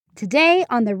Today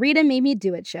on the Rita Made Me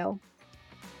Do It show.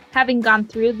 Having gone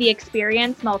through the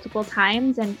experience multiple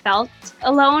times and felt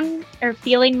alone or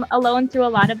feeling alone through a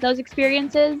lot of those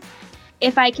experiences,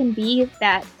 if I can be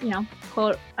that,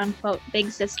 quote unquote,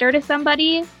 big sister to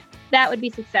somebody, that would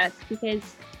be success,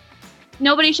 because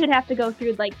nobody should have to go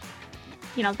through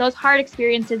those hard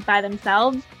experiences by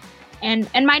themselves. And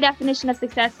my definition of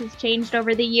success has changed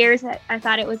over the years. I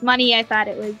thought it was money. I thought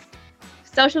it was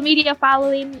social media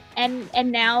following. And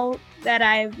now that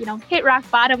I've, hit rock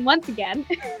bottom once again,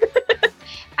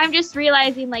 I'm just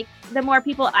realizing the more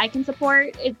people I can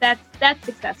support, that's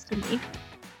success to me.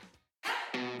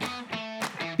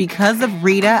 Because of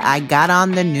Rita, I got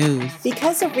on the news.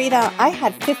 Because of Rita, I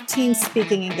had 15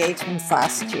 speaking engagements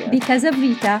last year. Because of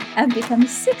Rita, I've become a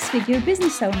six-figure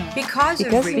business owner. Because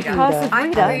of Rita,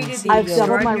 I've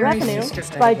doubled my revenue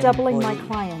by doubling my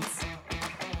clients.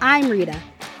 I'm Rita,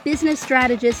 business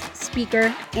strategist,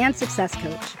 speaker, and success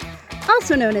coach.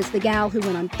 Also known as the gal who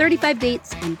went on 35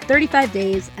 dates in 35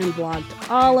 days and blogged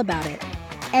all about it.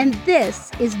 And this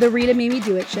is the Rita Made Me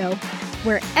Do It show,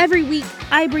 where every week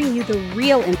I bring you the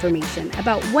real information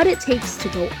about what it takes to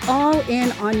go all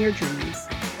in on your dreams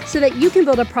so that you can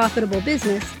build a profitable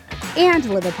business and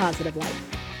live a positive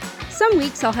life. Some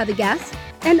weeks I'll have a guest,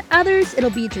 and others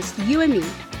it'll be just you and me,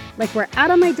 like we're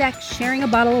out on my deck sharing a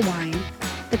bottle of wine.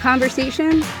 The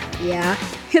conversation, yeah,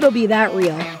 it'll be that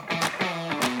real.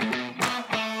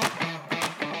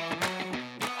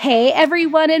 Hey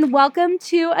everyone, and welcome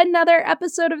to another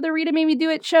episode of the Rita Made Me Do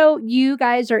It show. You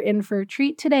guys are in for a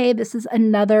treat today. This is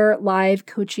another live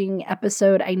coaching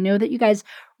episode. I know that you guys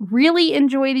really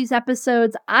enjoy these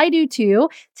episodes. I do too.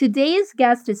 Today's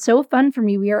guest is so fun for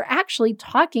me. We are actually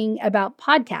talking about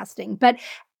podcasting, but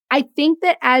I think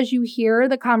that as you hear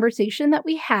the conversation that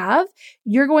we have,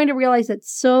 you're going to realize that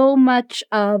so much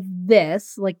of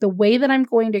this, like the way that I'm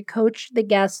going to coach the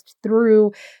guest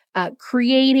through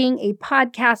creating a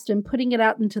podcast and putting it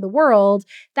out into the world,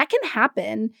 that can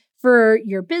happen for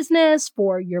your business,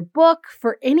 for your book,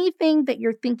 for anything that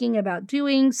you're thinking about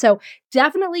doing. So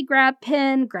definitely grab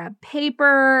pen, grab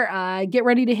paper, get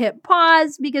ready to hit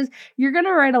pause, because you're going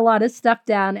to write a lot of stuff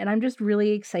down. And I'm just really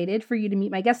excited for you to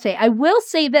meet my guest today. I will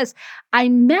say this, I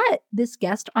met this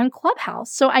guest on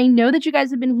Clubhouse. So I know that you guys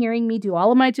have been hearing me do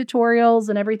all of my tutorials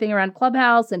and everything around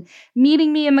Clubhouse and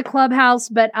meeting me in the Clubhouse.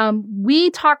 But we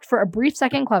talked for a brief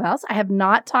second Clubhouse. I have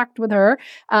not talked with her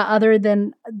other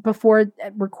than before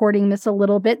recording this a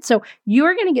little bit. So you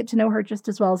are going to get to know her just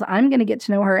as well as I'm going to get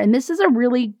to know her. And this is a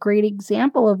really great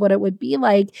example of what it would be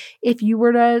like if you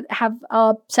were to have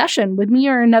a session with me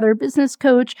or another business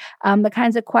coach, the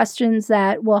kinds of questions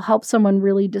that will help someone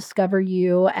really discover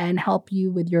you and help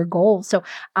you with your goals. So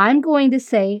I'm going to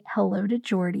say hello to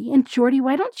Jordi. And Jordi,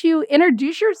 why don't you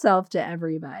introduce yourself to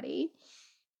everybody?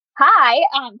 Hi,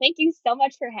 thank you so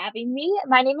much for having me.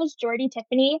 My name is Jordi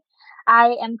Tiffany.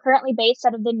 I am currently based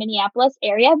out of the Minneapolis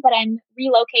area, but I'm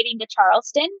relocating to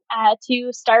Charleston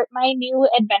to start my new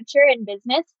adventure in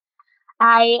business.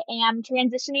 I am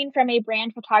transitioning from a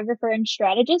brand photographer and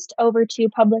strategist over to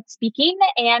public speaking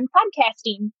and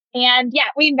podcasting. And yeah,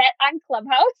 we met on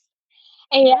Clubhouse.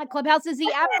 And yeah, Clubhouse is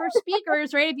the app for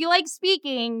speakers, right? If you like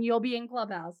speaking, you'll be in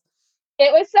Clubhouse.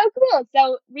 It was so cool.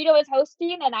 So Rita was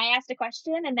hosting and I asked a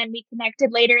question, and then we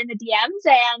connected later in the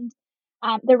DMs,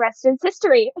 and the rest is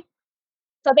history.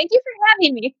 So thank you for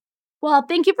having me. Well,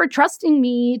 thank you for trusting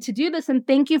me to do this, and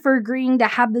thank you for agreeing to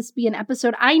have this be an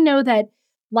episode. I know that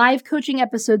live coaching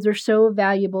episodes are so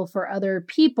valuable for other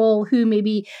people who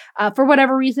maybe, for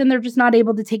whatever reason, they're just not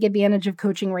able to take advantage of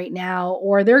coaching right now,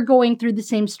 or they're going through the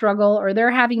same struggle, or they're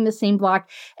having the same block.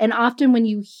 And often when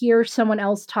you hear someone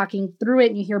else talking through it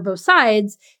and you hear both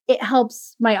sides, it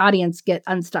helps my audience get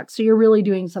unstuck. So you're really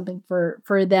doing something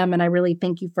for them. And I really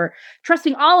thank you for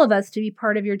trusting all of us to be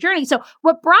part of your journey. So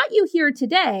what brought you here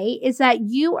today is that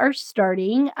you are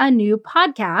starting a new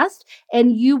podcast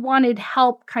and you wanted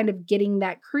help kind of getting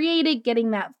that created,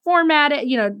 getting that formatted,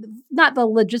 not the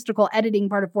logistical editing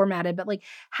part of formatted, but like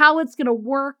how it's going to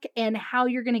work and how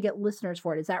you're going to get listeners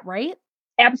for it. Is that right?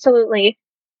 Absolutely.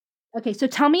 Okay, so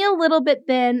tell me a little bit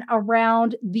then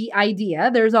around the idea.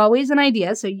 There's always an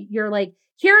idea. So you're like,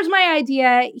 here's my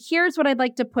idea. Here's what I'd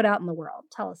like to put out in the world.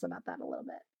 Tell us about that a little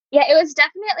bit. Yeah, it was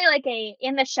definitely like a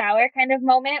in the shower kind of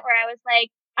moment where I was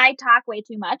like, I talk way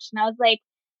too much. And I was like,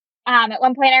 at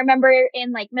one point I remember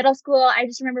in like middle school, I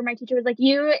just remember my teacher was like,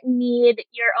 you need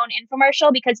your own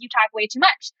infomercial because you talk way too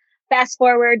much. Fast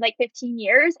forward like 15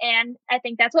 years. And I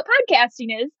think that's what podcasting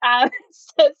is.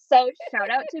 So shout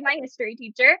out to my history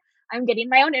teacher. I'm getting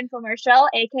my own infomercial,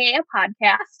 aka a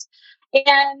podcast.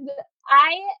 And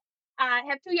I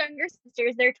have two younger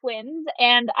sisters. They're twins,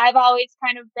 and I've always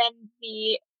kind of been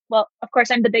well, of course,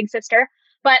 I'm the big sister,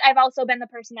 but I've also been the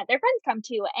person that their friends come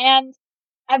to. And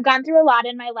I've gone through a lot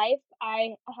in my life.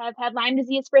 I have had Lyme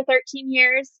disease for 13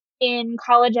 years. In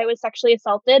college, I was sexually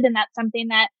assaulted, and that's something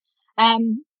that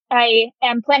I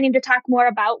am planning to talk more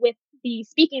about with the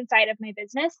speaking side of my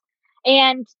business.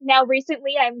 And now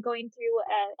recently, I'm going through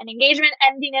an engagement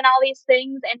ending and all these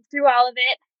things. And through all of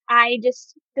it, I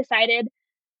just decided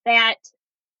that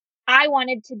I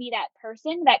wanted to be that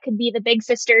person that could be the big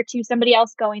sister to somebody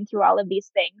else going through all of these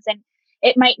things. And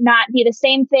it might not be the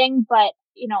same thing, but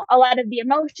a lot of the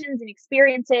emotions and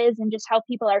experiences and just how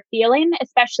people are feeling,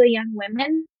 especially young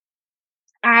women,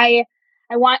 I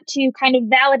want to kind of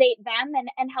validate them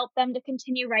and help them to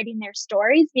continue writing their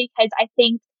stories, because I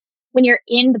think when you're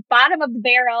in the bottom of the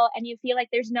barrel and you feel like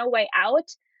there's no way out,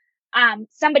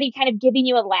 somebody kind of giving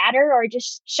you a ladder or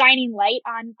just shining light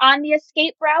on the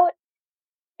escape route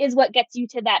is what gets you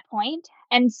to that point.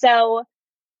 And so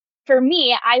for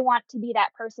me, I want to be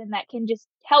that person that can just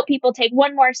help people take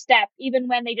one more step, even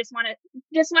when they just want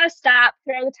to stop,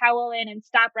 throw the towel in and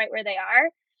stop right where they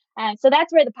are. So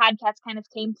that's where the podcast kind of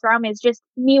came from, is just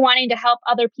me wanting to help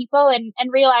other people and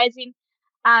realizing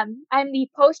I'm the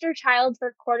poster child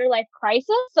for quarter life crisis.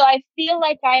 So I feel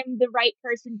like I'm the right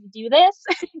person to do this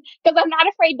because I'm not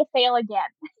afraid to fail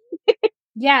again.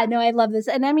 Yeah, no, I love this.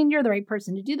 And I mean, you're the right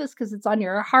person to do this because it's on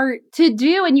your heart to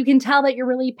do. And you can tell that you're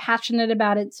really passionate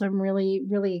about it. So I'm really,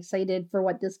 really excited for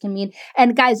what this can mean.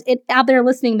 And guys, out there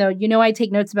listening, though, I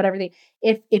take notes about everything.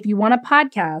 If you want a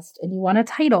podcast and you want a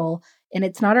title and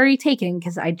it's not already taken,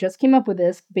 because I just came up with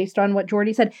this based on what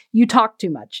Jordi said, you talk too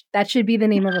much. That should be the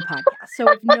name of a podcast. So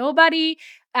if nobody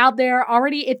out there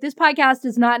already, if this podcast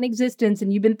is not in existence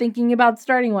and you've been thinking about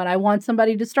starting one, I want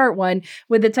somebody to start one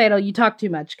with the title "You Talk Too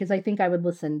Much," because I think I would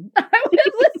listen. I would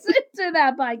listen to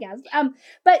that podcast.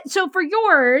 But so for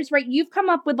yours, right, you've come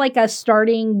up with like a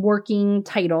starting working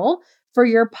title for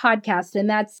your podcast, and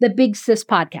that's the Big Sis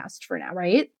Podcast for now,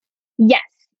 right? Yes.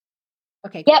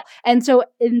 Okay. Cool. Yep. And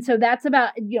so that's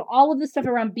about, all of the stuff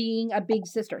around being a big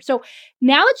sister. So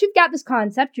now that you've got this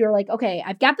concept, you're like, okay,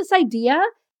 I've got this idea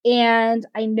and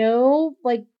I know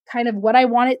like kind of what I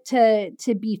want it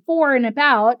to be for and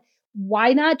about.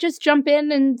 Why not just jump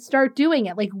in and start doing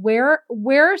it? Like where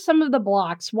are some of the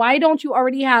blocks? Why don't you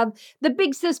already have the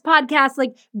Big Sis Podcast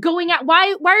like going out?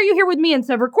 Why are you here with me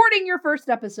instead of recording your first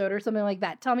episode or something like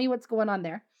that? Tell me what's going on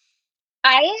there.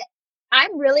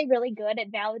 I'm really, really good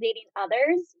at validating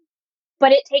others,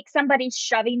 but it takes somebody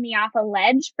shoving me off a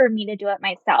ledge for me to do it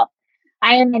myself.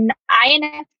 I am an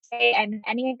INFJ, I'm an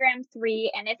Enneagram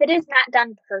 3, and if it is not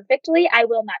done perfectly, I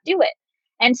will not do it.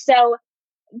 And so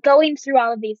going through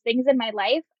all of these things in my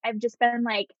life, I've just been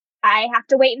like, I have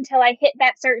to wait until I hit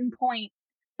that certain point,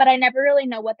 but I never really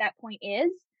know what that point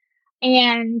is.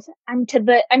 And I'm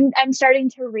starting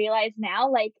to realize now,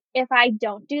 like, if I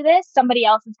don't do this, somebody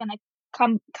else is going to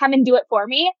come and do it for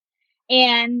me.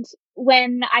 And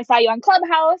when I saw you on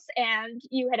Clubhouse and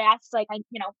you had asked, like,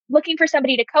 looking for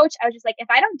somebody to coach, I was just like, if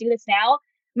I don't do this now, I'm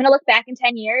going to look back in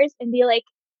 10 years and be like,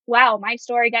 wow, my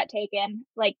story got taken.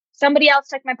 Like somebody else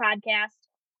took my podcast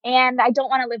and I don't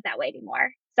want to live that way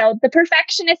anymore. So the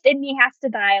perfectionist in me has to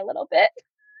die a little bit.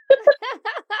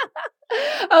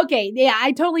 Okay. Yeah,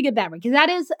 I totally get that one.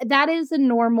 Because that is a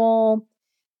normal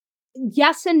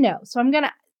yes and no. So I'm going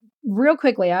to, real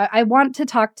quickly, I want to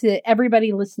talk to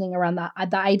everybody listening around the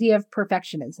idea of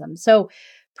perfectionism. So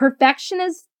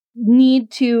perfectionists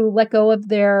need to let go of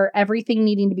their everything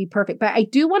needing to be perfect. But I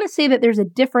do want to say that there's a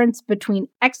difference between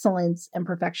excellence and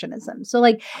perfectionism. So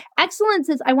like excellence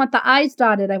is I want the I's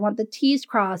dotted. I want the T's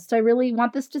crossed. I really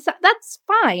want this to that's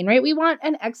fine, right? We want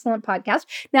an excellent podcast.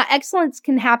 Now, excellence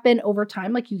can happen over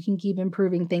time. Like you can keep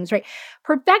improving things, right?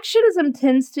 Perfectionism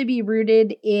tends to be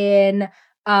rooted in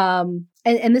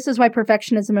and this is why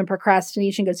perfectionism and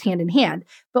procrastination goes hand in hand,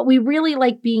 but we really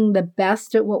like being the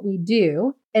best at what we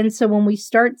do. And so when we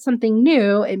start something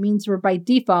new, it means we're by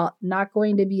default not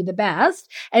going to be the best.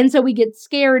 And so we get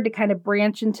scared to kind of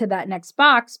branch into that next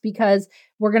box because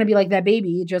we're going to be like that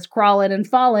baby, just crawling and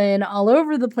falling all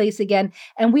over the place again.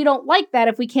 And we don't like that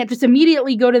if we can't just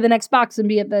immediately go to the next box and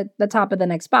be at the top of the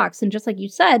next box. And just like you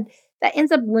said, that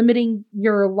ends up limiting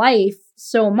your life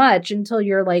so much until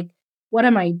you're like, what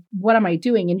am I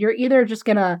doing? And you're either just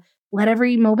going to let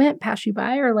every moment pass you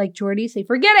by or like Jordi say,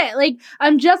 forget it. Like,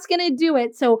 I'm just going to do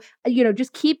it. So,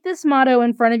 just keep this motto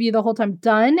in front of you the whole time.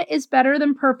 Done is better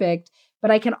than perfect, but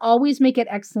I can always make it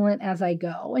excellent as I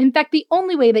go. In fact, the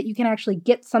only way that you can actually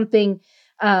get something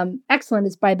excellent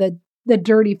is by the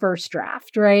dirty first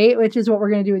draft, right? Which is what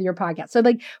we're going to do with your podcast. So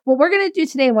like what we're going to do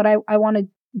today and what I want to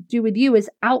do with you is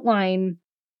outline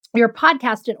your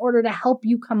podcast in order to help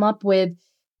you come up with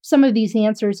some of these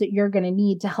answers that you're going to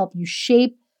need to help you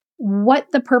shape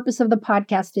what the purpose of the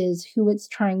podcast is, who it's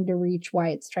trying to reach, why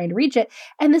it's trying to reach it.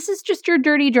 And this is just your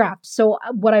dirty draft. So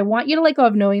what I want you to let go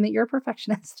of, knowing that you're a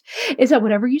perfectionist, is that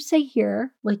whatever you say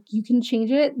here, like, you can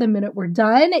change it the minute we're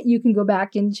done. You can go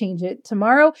back and change it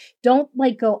tomorrow. Don't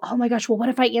like go, oh my gosh, well, what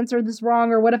if I answer this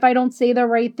wrong? Or what if I don't say the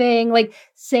right thing? Like,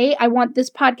 say, I want this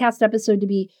podcast episode to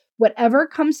be whatever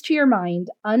comes to your mind,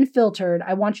 unfiltered.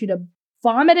 I want you to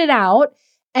vomit it out.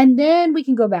 And then we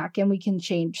can go back and we can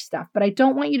change stuff. But I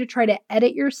don't want you to try to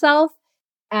edit yourself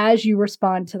as you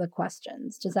respond to the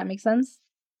questions. Does that make sense?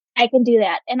 I can do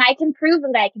that. And I can prove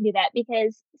that I can do that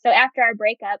because so after our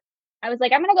breakup, I was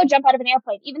like, I'm going to go jump out of an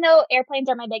airplane, even though airplanes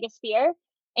are my biggest fear.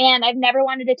 And I've never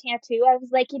wanted a tattoo. I was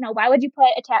like, why would you put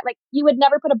a like, you would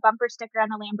never put a bumper sticker on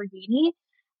a Lamborghini.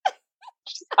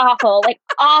 Just awful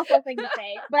thing to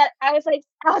say. But I was like,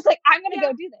 I'm going to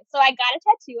go do this. So I got a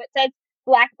tattoo. It says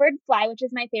Blackbird Fly, which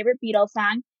is my favorite Beatles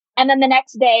song. And then the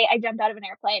next day I jumped out of an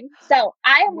airplane. So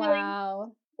I am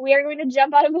willing. We are going to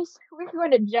jump out of this. We're going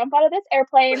to jump out of this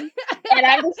airplane, and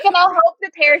I'm just going to hope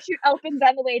the parachute opens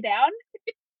on the way down.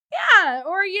 Yeah,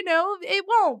 or it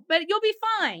won't, but you'll be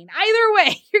fine. Either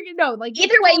way,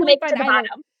 either way, you make it to the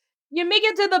bottom. You make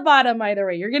it to the bottom either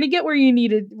way. You're going to get where you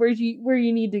need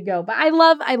to go. But I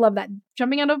love that.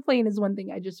 Jumping out of a plane is one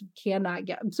thing I just cannot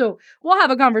get. So we'll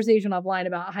have a conversation offline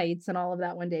about heights and all of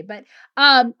that one day. But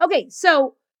okay,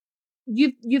 so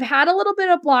you've had a little bit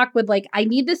of block with like, I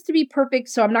need this to be perfect,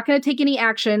 so I'm not going to take any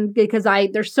action because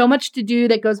there's so much to do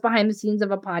that goes behind the scenes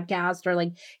of a podcast, or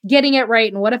like getting it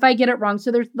right. And what if I get it wrong? So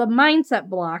there's the mindset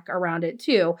block around it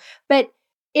too. But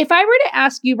if I were to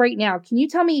ask you right now, can you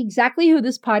tell me exactly who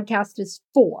this podcast is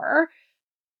for?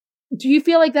 Do you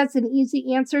feel like that's an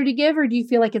easy answer to give, or do you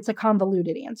feel like it's a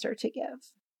convoluted answer to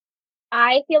give?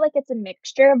 I feel like it's a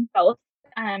mixture of both.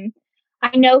 I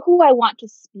know who I want to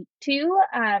speak to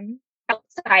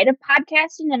outside of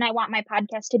podcasting, and I want my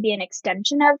podcast to be an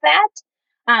extension of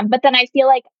that. But then I feel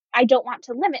like I don't want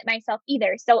to limit myself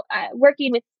either. So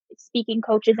working with speaking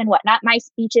coaches and whatnot, my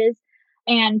speeches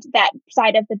and that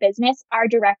side of the business are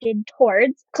directed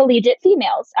towards collegiate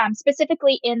females,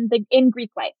 specifically in Greek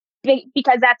life,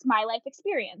 because that's my life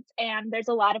experience. And there's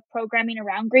a lot of programming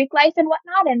around Greek life and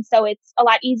whatnot. And so it's a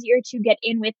lot easier to get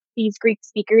in with these Greek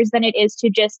speakers than it is to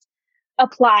just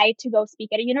apply to go speak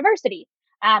at a university.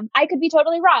 I could be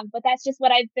totally wrong, but that's just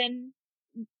what I've been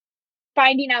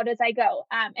finding out as I go.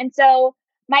 And so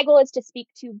my goal is to speak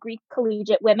to Greek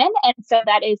collegiate women. And so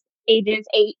that is ages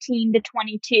 18 to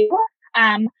 22.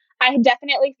 I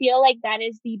definitely feel like that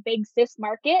is the big cis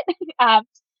market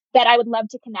that I would love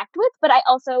to connect with, but I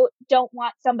also don't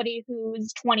want somebody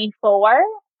who's 24.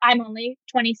 I'm only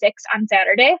 26 on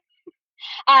Saturday.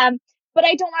 But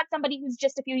I don't want somebody who's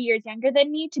just a few years younger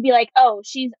than me to be like, oh,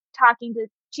 she's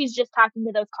just talking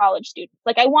to those college students.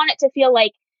 Like, I want it to feel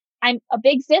like I'm a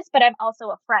big sis, but I'm also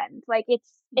a friend. Like, it's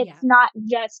not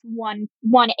just one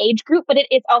age group, but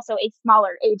it's also a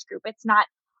smaller age group. It's not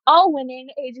all women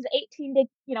ages 18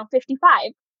 to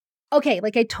 55. Okay,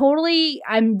 like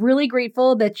I'm really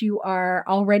grateful that you are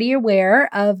already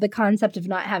aware of the concept of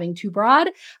not having too broad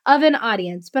of an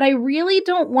audience, but I really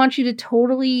don't want you to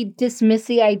totally dismiss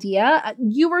the idea.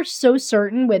 You were so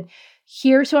certain with,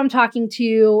 here's who I'm talking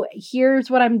to, here's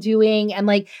what I'm doing, and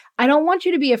like, I don't want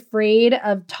you to be afraid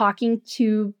of talking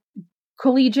to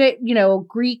collegiate,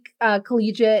 Greek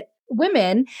collegiate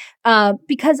women,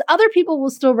 because other people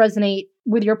will still resonate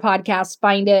with your podcast,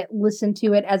 find it, listen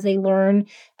to it as they learn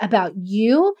about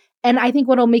you. And I think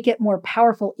what'll make it more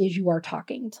powerful is you are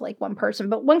talking to like one person.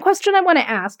 But one question I want to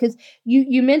ask, because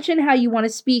you mentioned how you want to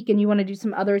speak and you want to do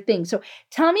some other things. So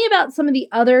tell me about some of the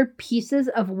other pieces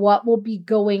of what will be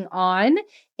going on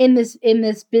in this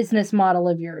business model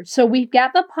of yours. So we've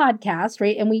got the podcast,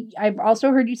 right? And I've also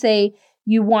heard you say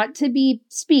you want to be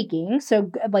speaking.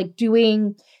 So like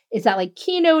is that like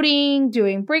keynoting,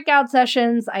 doing breakout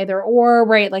sessions, either or,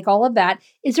 right? Like all of that.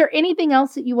 Is there anything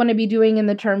else that you want to be doing in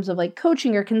the terms of like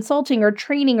coaching or consulting or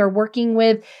training or working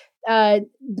with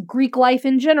Greek life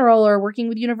in general, or working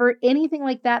with anything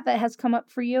like that has come up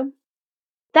for you?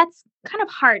 That's kind of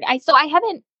hard. I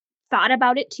haven't thought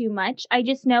about it too much. I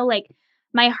just know like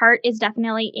my heart is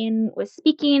definitely in with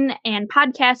speaking and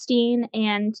podcasting,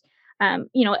 and an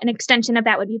extension of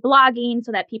that would be blogging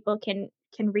so that people can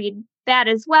read that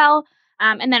as well,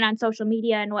 and then on social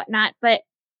media and whatnot. But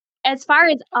as far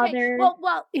as other,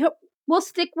 we'll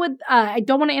stick with. I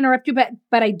don't want to interrupt you, but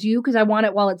I do, because I want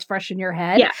it while it's fresh in your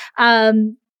head. Yeah.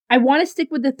 I want to stick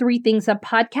with the three things: the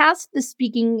podcast, the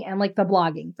speaking, and like the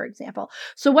blogging, for example.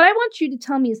 So what I want you to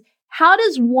tell me is, how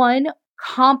does one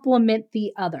complement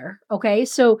the other? Okay.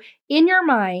 So in your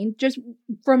mind, just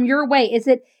from your way, is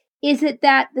it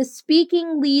that the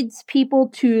speaking leads people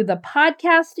to the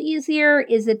podcast easier?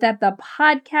 Is it that the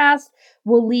podcast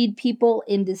will lead people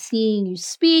into seeing you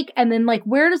speak? And then like,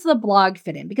 where does the blog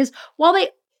fit in? Because while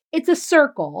it's a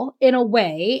circle in a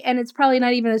way, and it's probably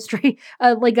not even a straight,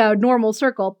 like a normal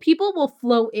circle, people will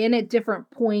flow in at different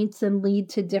points and lead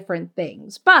to different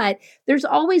things. But there's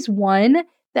always one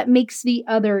that makes the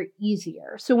other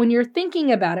easier. So when you're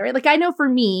thinking about it, right? Like I know for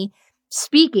me,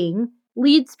 speaking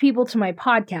leads people to my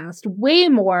podcast way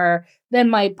more than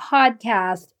my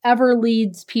podcast ever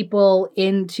leads people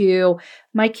into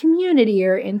my community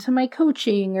or into my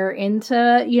coaching or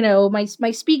into,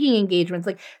 my speaking engagements.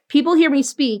 Like people hear me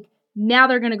speak, now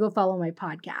they're going to go follow my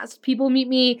podcast. People meet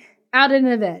me out at an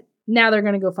event, now they're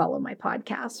going to go follow my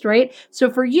podcast, right? So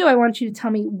for you, I want you to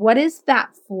tell me, what is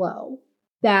that flow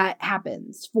that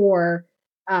happens for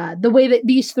the way that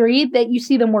these three, that you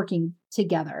see them working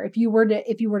together, if you were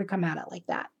to come at it like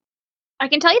that? I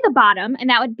can tell you the bottom, and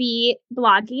that would be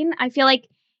blogging. I feel like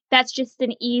that's just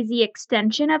an easy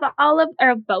extension of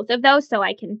both of those. So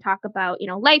I can talk about,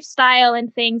 lifestyle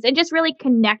and things and just really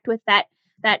connect with that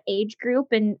age group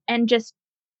and just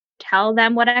tell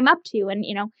them what I'm up to and,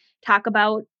 talk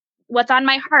about what's on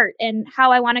my heart and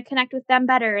how I want to connect with them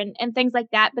better and things like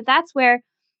that. But that's where,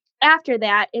 after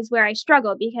that is where I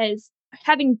struggle, because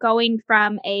going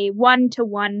from a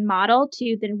one-to-one model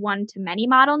to the one-to-many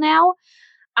model now,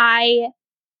 I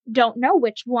don't know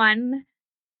which one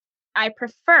I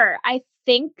prefer. I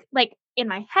think, like, in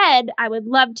my head, I would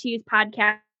love to use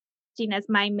podcasting as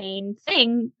my main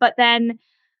thing, but then,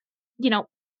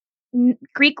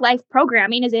 Greek life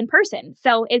programming is in person.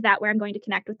 So is that where I'm going to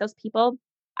connect with those people?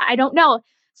 I don't know.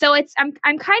 So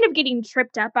I'm kind of getting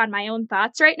tripped up on my own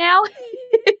thoughts right now.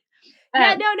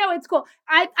 Yeah, no, it's cool.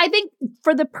 I think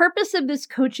for the purpose of this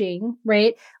coaching,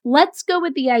 right, let's go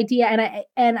with the idea,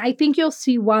 and I think you'll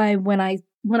see why when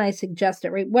I suggest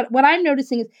it, right? What I'm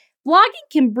noticing is blogging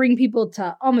can bring people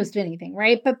to almost anything,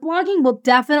 right? But blogging will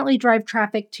definitely drive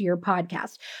traffic to your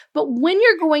podcast. But when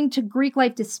you're going to Greek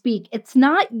Life to speak, it's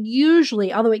not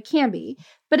usually, although it can be,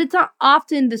 but it's not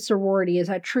often the sorority. Is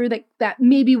that true? That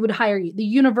maybe would hire you. The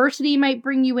university might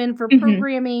bring you in for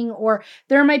programming, or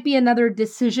there might be another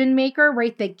decision maker,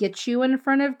 right, that gets you in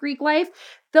front of Greek Life.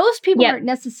 Those people aren't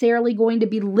necessarily going to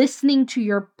be listening to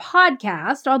your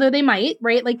podcast, although they might,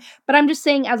 right? Like, but I'm just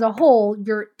saying as a whole,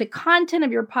 the content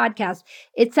of your podcast,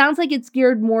 it sounds like it's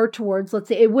geared more towards, let's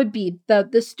say it would be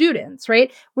the students,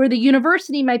 right? Where the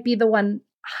university might be the one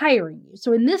hiring you.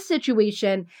 So in this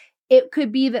situation, it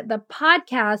could be that the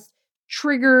podcast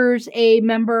triggers a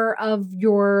member of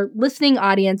your listening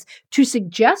audience to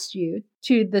suggest you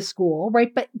to the school,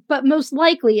 right? But most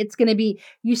likely it's going to be,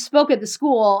 you spoke at the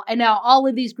school and now all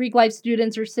of these Greek life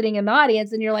students are sitting in the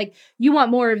audience and you're like, you want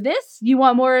more of this? You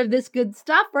want more of this good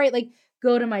stuff, right? Like,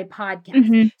 go to my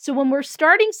podcast. So when we're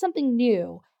starting something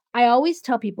new, I always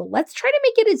tell people, let's try to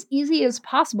make it as easy as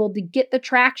possible to get the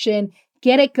traction,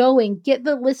 get it going, get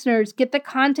the listeners, get the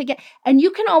content, and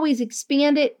you can always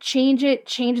expand it, change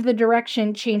the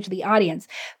direction, change the audience.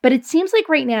 But it seems like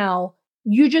right now,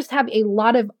 you just have a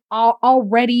lot of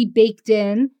already baked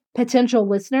in potential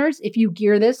listeners if you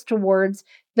gear this towards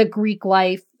the Greek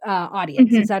life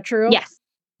audience. Is that true? Yes.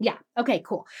 Yeah. Okay,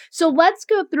 cool. So let's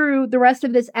go through the rest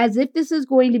of this as if this is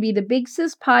going to be the Big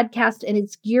Sis podcast and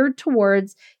it's geared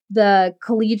towards the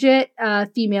collegiate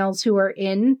females who are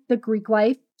in the Greek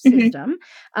life system.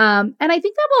 And I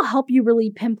think that will help you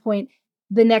really pinpoint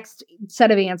the next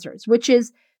set of answers, which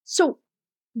is, so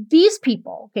these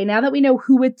people, okay, now that we know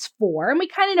who it's for and we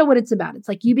kind of know what it's about, it's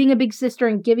like you being a big sister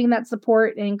and giving that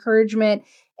support and encouragement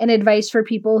and advice for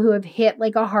people who have hit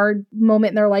like a hard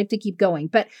moment in their life to keep going.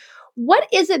 But what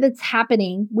is it that's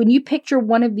happening when you picture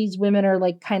one of these women, or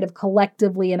like kind of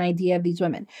collectively an idea of these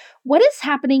women? What is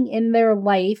happening in their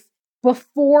life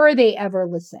before they ever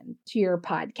listen to your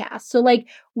podcast? So like,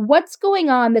 what's going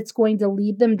on that's going to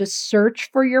lead them to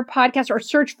search for your podcast or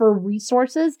search for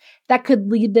resources that could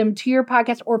lead them to your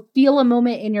podcast, or feel a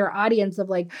moment in your audience of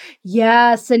like,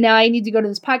 yes, so now I need to go to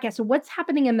this podcast. So what's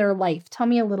happening in their life? Tell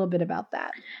me a little bit about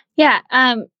that. Yeah.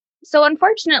 So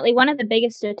unfortunately, one of the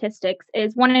biggest statistics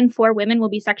is 1 in 4 women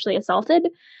will be sexually assaulted.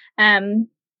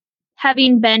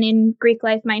 Having been in Greek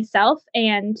life myself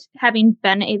and having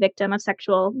been a victim of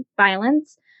sexual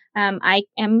violence, I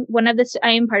am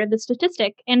part of the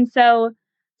statistic. And so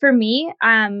for me,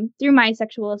 through my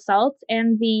sexual assault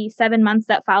and the 7 months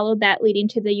that followed that leading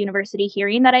to the university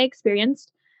hearing that I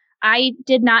experienced, I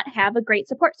did not have a great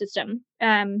support system.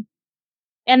 And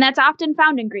that's often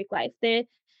found in Greek life.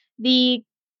 The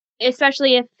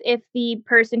especially if the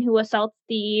person who assaults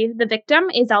the victim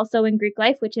is also in Greek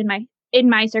life, which in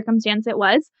my circumstance it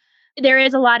was. There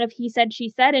is a lot of he said, she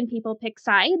said, and people pick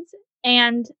sides.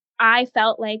 And I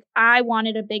felt like I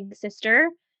wanted a big sister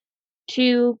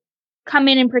to come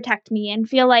in and protect me and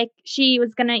feel like she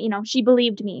was gonna, she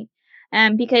believed me.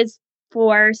 Because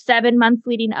for 7 months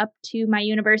leading up to my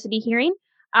university hearing,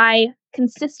 I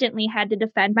consistently had to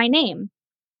defend my name.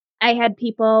 I had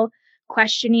people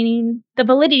questioning the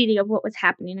validity of what was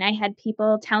happening. I had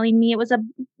people telling me it was a,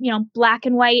 black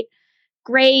and white,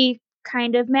 gray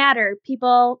kind of matter.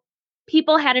 People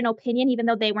had an opinion even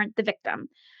though they weren't the victim.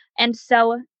 And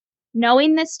so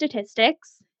knowing the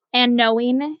statistics and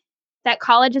knowing that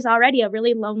college is already a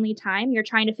really lonely time, you're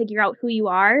trying to figure out who you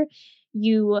are.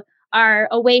 You are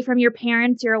away from your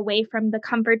parents, you're away from the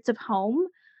comforts of home.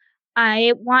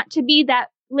 I want to be that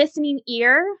listening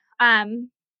ear.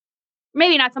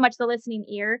 Maybe not so much the listening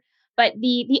ear, but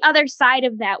the other side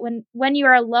of that, when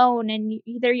you're alone and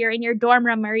either you're in your dorm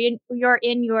room or you're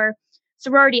in your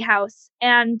sorority house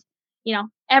and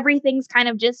everything's kind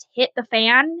of just hit the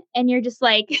fan and you're just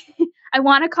like I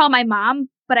want to call my mom,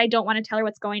 but I don't want to tell her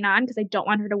what's going on because I don't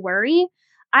want her to worry.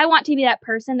 I want to be that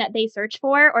person that they search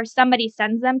for or somebody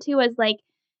sends them to as like,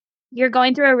 you're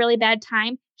going through a really bad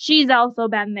time. She's also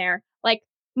been there like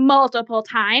multiple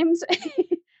times.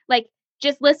 Like,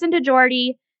 just listen to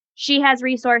Jordi. She has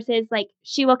resources. Like,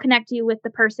 she will connect you with the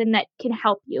person that can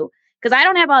help you. Because I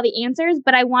don't have all the answers,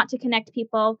 but I want to connect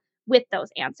people with those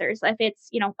answers. If it's,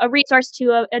 a resource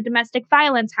to a domestic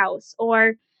violence house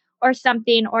or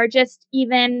something, or just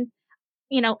even,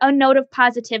 a note of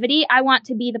positivity, I want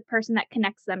to be the person that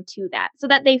connects them to that so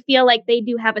that they feel like they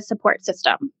do have a support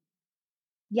system.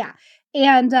 Yeah.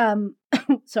 And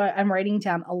so I'm writing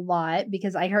down a lot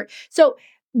because I heard. So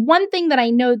one thing that I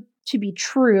know to be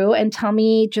true, and tell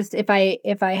me just if I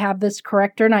have this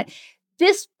correct or not.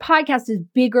 This podcast is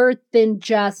bigger than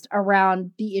just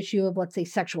around the issue of, let's say,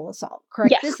 sexual assault,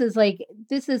 correct? Yes.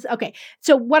 This is okay.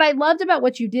 So what I loved about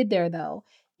what you did there, though,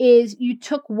 is you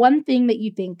took one thing that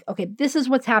you think, okay, this is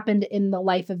what's happened in the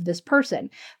life of this person.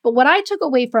 But what I took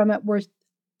away from it was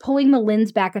pulling the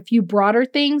lens back a few broader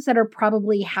things that are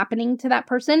probably happening to that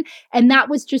person. And that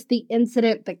was just the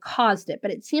incident that caused it.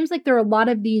 But it seems like there are a lot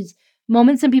of these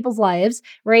moments in people's lives,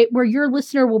 right, where your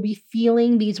listener will be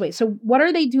feeling these ways. So what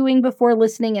are they doing before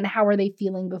listening and how are they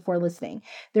feeling before listening?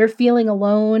 They're feeling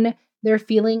alone. They're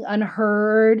feeling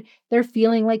unheard. They're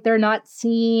feeling like they're not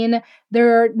seen.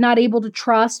 They're not able to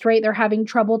trust, right? They're having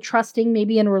trouble trusting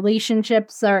maybe in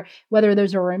relationships, or whether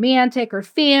there's a romantic or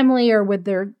family or with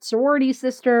their sorority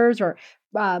sisters, or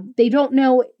they don't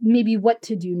know maybe what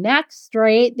to do next,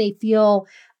 right? They feel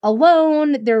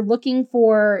alone. They're looking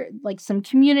for like some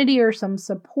community or some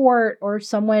support or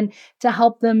someone to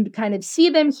help them kind of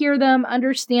see them, hear them,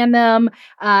 understand them,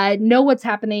 know what's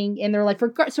happening in their life.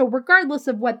 So regardless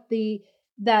of what the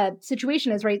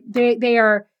situation is, right? They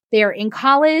are in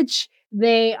college.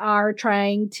 They are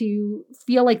trying to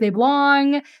feel like they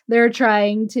belong. They're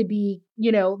trying to be,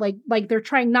 like they're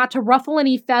trying not to ruffle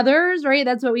any feathers, right?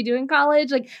 That's what we do in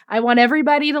college. Like, I want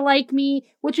everybody to like me,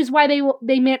 which is why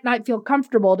they may not feel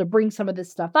comfortable to bring some of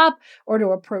this stuff up or to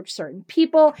approach certain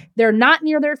people. They're not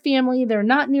near their family. They're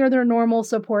not near their normal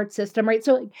support system, right?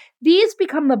 So these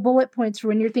become the bullet points for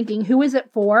when you're thinking, who is it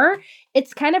for?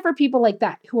 It's kind of for people like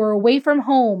that who are away from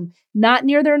home, not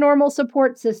near their normal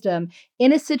support system,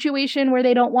 in a situation where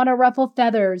they don't want to ruffle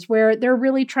feathers, where they're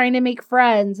really trying to make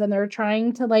friends and they're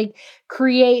trying to like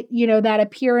create, that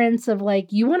appearance of like,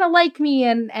 you want to like me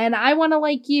and I want to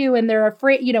like you. And they're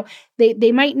afraid,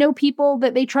 they might know people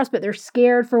that they trust, but they're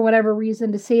scared for whatever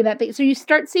reason to say that. So you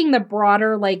start seeing the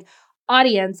broader like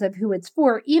audience of who it's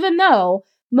for, even though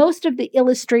most of the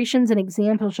illustrations and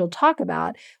examples you'll talk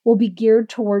about will be geared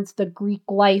towards the Greek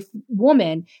life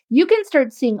woman. You can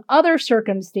start seeing other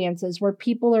circumstances where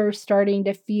people are starting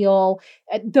to feel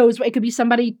those. It could be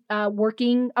somebody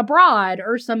working abroad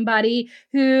or somebody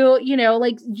who,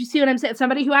 like, you see what I'm saying?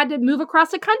 Somebody who had to move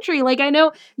across the country. Like, I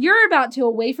know you're about to,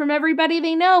 away from everybody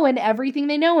they know and everything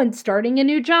they know and starting a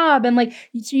new job. And like,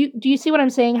 do you see what I'm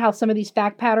saying? How some of these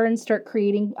fact patterns start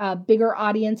creating a bigger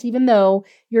audience, even though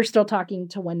you're still talking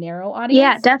to one narrow audience?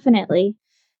 Yeah, definitely.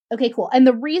 Okay, cool. And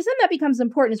the reason that becomes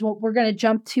important is what we're going to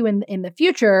jump to in the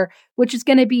future, which is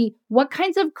going to be, what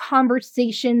kinds of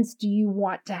conversations do you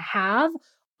want to have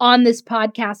on this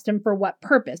podcast and for what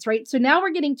purpose, right? So now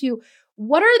we're getting to,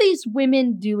 what are these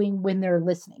women doing when they're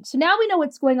listening? So now we know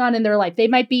what's going on in their life. They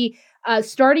might be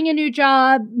starting a new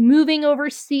job, moving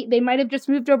overseas. They might have just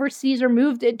moved overseas or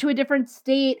moved to a different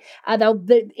state.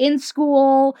 They're in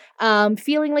school,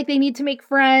 feeling like they need to make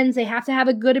friends. They have to have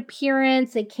a good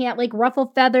appearance. They can't like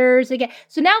ruffle feathers.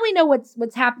 So now we know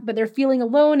what's happened, but they're feeling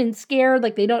alone and scared,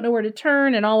 like they don't know where to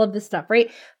turn and all of this stuff,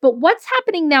 right? But what's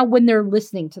happening now when they're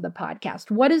listening to the podcast?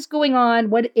 What is going on?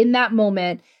 What in that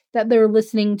moment that they're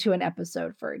listening to an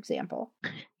episode, for example?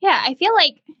 Yeah, I feel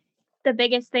like the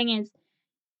biggest thing is,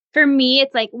 for me,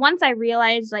 it's like once I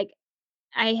realized like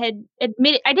I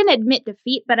didn't admit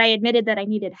defeat, but I admitted that I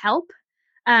needed help.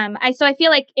 I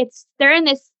feel like they're in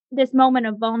this moment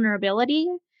of vulnerability.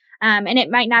 And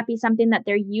it might not be something that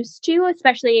they're used to,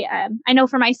 especially, I know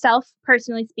for myself,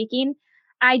 personally speaking,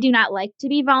 I do not like to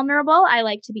be vulnerable. I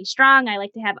like to be strong. I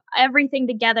like to have everything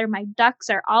together. My ducks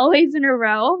are always in a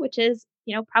row, which is,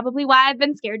 probably why I've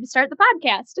been scared to start the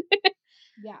podcast.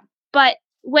 Yeah. But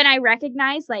when I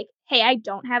recognize like, hey, I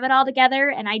don't have it all together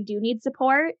and I do need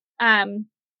support,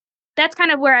 that's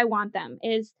kind of where I want them,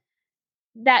 is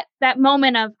that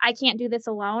moment of I can't do this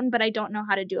alone, but I don't know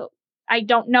how to do it. I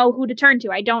don't know who to turn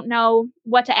to. I don't know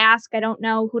what to ask. I don't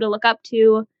know who to look up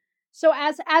to. So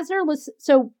as they're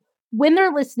so when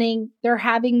they're listening, they're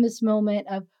having this moment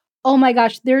of, oh my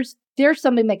gosh, there's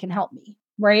something that can help me,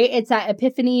 right? It's that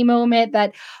epiphany moment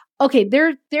that, okay,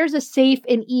 there's a safe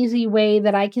and easy way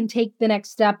that I can take the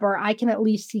next step, or I can at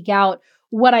least seek out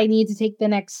what I need to take the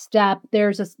next step.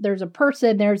 There's a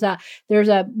person, there's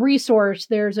a resource,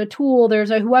 there's a tool,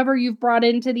 there's a whoever you've brought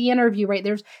into the interview, right?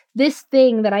 There's this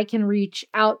thing that I can reach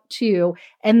out to,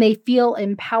 and they feel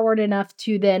empowered enough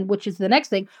to then, which is the next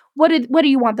thing. What do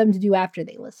you want them to do after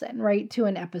they listen, right, to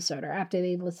an episode, or after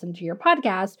they listen to your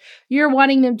podcast? You're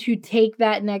wanting them to take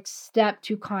that next step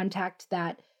to contact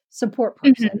that support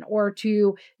person or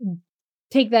to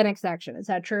take that next action. Is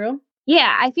that true?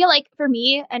 Yeah, I feel like for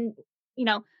me, and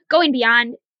going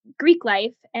beyond Greek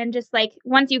life, and just like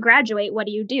once you graduate, what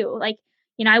do you do? Like,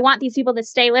 I want these people to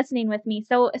stay listening with me.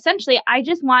 So essentially, I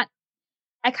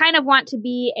kind of want to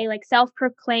be a like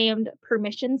self-proclaimed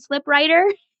permission slip writer,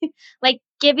 like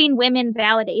giving women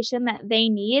validation that they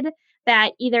need,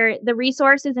 that either the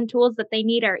resources and tools that they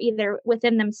need are either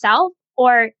within themselves,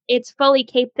 or it's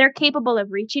they're capable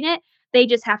of reaching it. They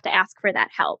just have to ask for that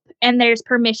help, and there's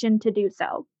permission to do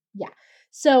so. Yeah.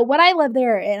 So what I love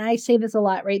there, and I say this a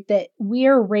lot, right, that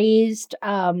we're raised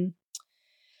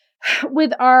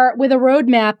with a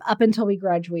roadmap up until we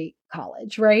graduate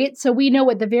college, right? So we know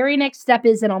what the very next step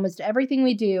is in almost everything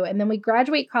we do. And then we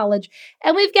graduate college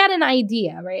and we've got an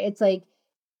idea, right? It's like,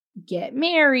 get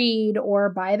married or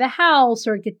buy the house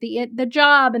or get the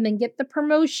job and then get the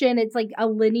promotion. It's like a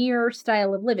linear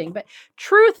style of living. But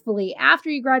truthfully, after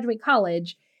you graduate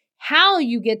college, how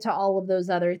you get to all of those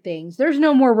other things, there's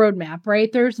no more roadmap,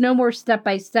 right? There's no more step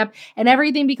by step, and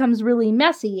everything becomes really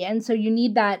messy. And so you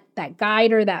need that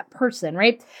guide or that person,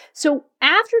 right? So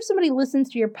after somebody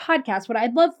listens to your podcast, what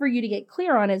I'd love for you to get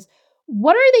clear on is,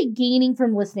 what are they gaining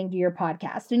from listening to your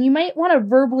podcast? And you might want to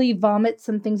verbally vomit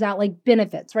some things out, like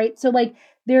benefits, right? So like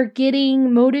they're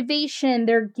getting motivation,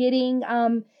 they're getting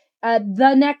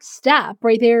the next step,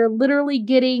 right? They're literally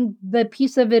getting the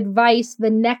piece of advice, the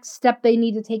next step they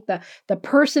need to take, the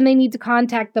person they need to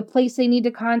contact, the place they need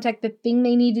to contact, the thing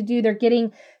they need to do. They're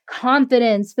getting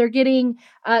confidence. They're getting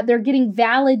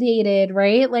validated,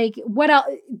 right? Like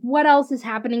what else is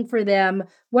happening for them?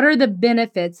 What are the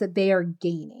benefits that they are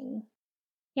gaining?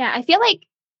 Yeah, I feel like,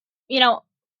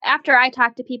 after I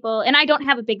talk to people, and I don't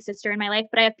have a big sister in my life,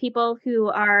 but I have people who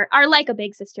are like a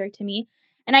big sister to me.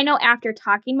 And I know after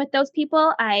talking with those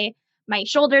people, my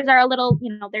shoulders are a little,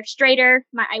 they're straighter.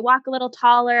 I walk a little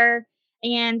taller,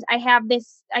 and I have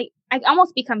this, I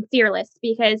almost become fearless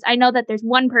because I know that there's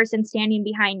one person standing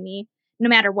behind me no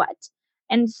matter what.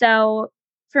 And so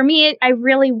for me, I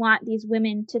really want these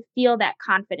women to feel that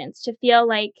confidence, to feel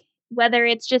like, whether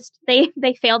it's just they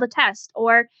failed a test,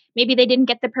 or maybe they didn't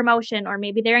get the promotion, or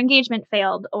maybe their engagement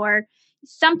failed, or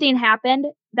something happened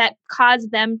that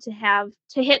caused them to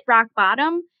hit rock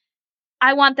bottom.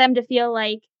 I want them to feel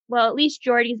like, well, at least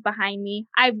Jordi's behind me.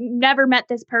 I've never met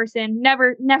this person,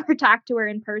 never talked to her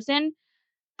in person,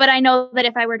 but I know that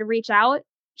if I were to reach out,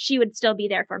 she would still be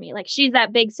there for me. Like, she's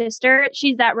that big sister,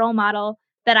 she's that role model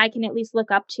that I can at least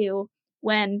look up to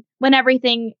when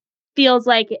everything feels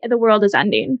like the world is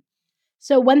ending.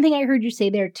 So one thing I heard you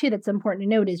say there too that's important to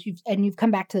note is you've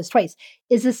come back to this twice,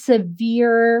 is a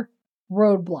severe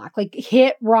roadblock, like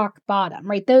hit rock bottom,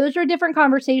 right? Those are different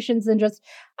conversations than just,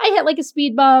 I hit like a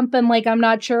speed bump and like I'm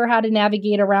not sure how to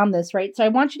navigate around this, right? So I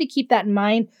want you to keep that in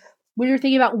mind when you're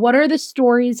thinking about, what are the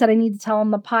stories that I need to tell on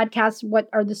the podcast? What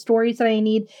are the stories that I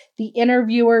need the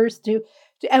interviewers to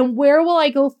And where will I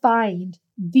go find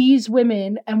these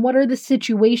women, and what are the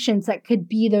situations that could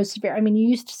be those severe? I mean, you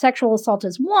used sexual assault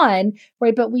as one,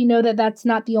 right? But we know that that's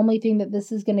not the only thing that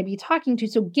this is going to be talking to.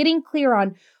 So getting clear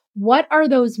on what are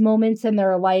those moments in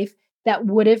their life that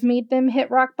would have made them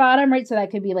hit rock bottom, right? So that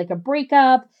could be like a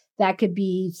breakup. That could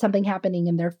be something happening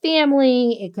in their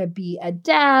family. It could be a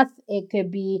death. It could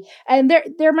be, and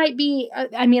there might be,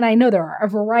 I mean, I know there are a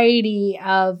variety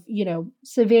of,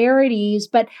 severities,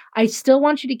 but I still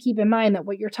want you to keep in mind that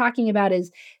what you're talking about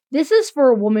is this is for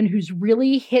a woman who's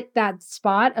really hit that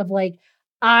spot of like,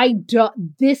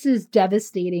 this is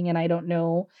devastating and I don't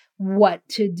know what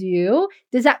to do.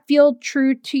 Does that feel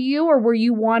true to you, or were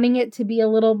you wanting it to be a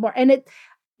little more? And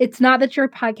it's not that your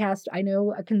podcast, I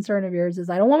know a concern of yours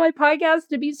is I don't want my podcast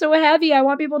to be so heavy. I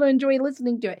want people to enjoy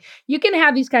listening to it. You can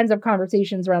have these kinds of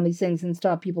conversations around these things and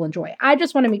stuff people enjoy. I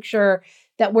just want to make sure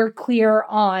that we're clear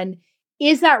on,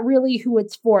 is that really who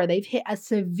it's for? They've hit a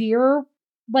severe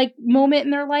moment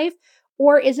in their life,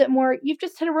 or is it more you've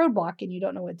just hit a roadblock and you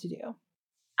don't know what to do?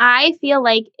 I feel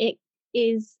like it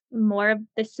is more of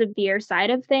the severe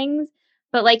side of things.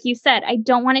 But like you said, I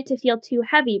don't want it to feel too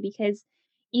heavy, because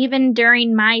even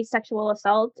during my sexual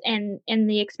assault and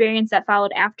the experience that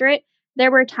followed after it,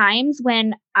 there were times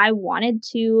when I wanted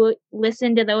to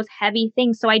listen to those heavy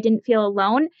things so I didn't feel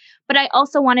alone. But I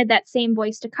also wanted that same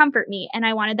voice to comfort me. And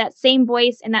I wanted that same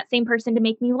voice and that same person to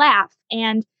make me laugh.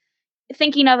 And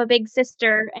thinking of a big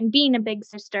sister and being a big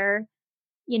sister,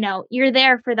 you're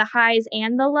there for the highs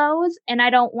and the lows. And I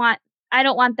don't want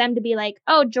them to be like,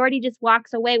 oh, Jordi just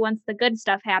walks away once the good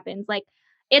stuff happens. Like,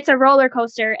 it's a roller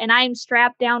coaster and I'm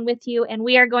strapped down with you and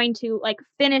we are going to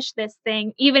finish this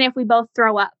thing, even if we both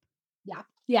throw up. Yeah.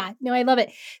 Yeah. No, I love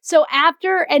it. So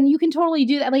and you can totally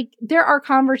do that. There are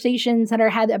conversations that are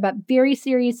had about very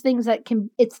serious things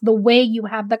it's the way you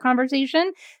have the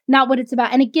conversation, not what it's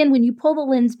about. And again, when you pull the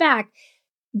lens back,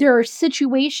 there are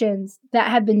situations that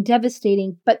have been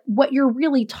devastating, but what you're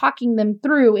really talking them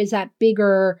through is that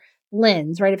bigger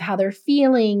lens, right? Of how they're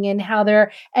feeling and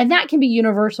and that can be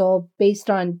universal based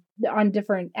on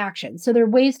different actions. So there are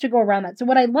ways to go around that. So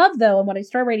what I love though, and what I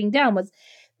started writing down was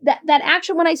that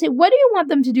action. When I say, what do you want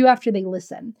them to do after they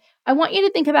listen? I want you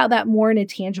to think about that more in a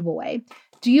tangible way.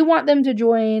 Do you want them to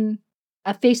join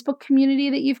a Facebook community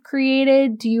that you've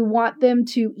created? Do you want them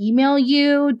to email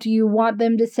you? Do you want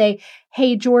them to say,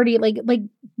 hey, Jordi,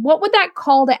 what would that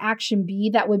call to action be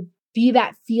that would be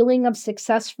that feeling of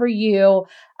success for you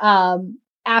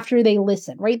after they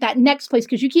listen, right? That next place,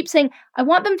 because you keep saying, I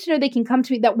want them to know they can come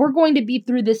to me, that we're going to be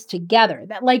through this together,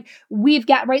 that we've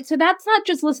got, right? So that's not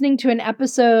just listening to an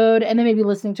episode and then maybe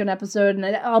listening to an episode,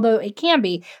 and although it can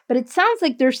be, but it sounds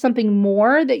like there's something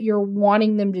more that you're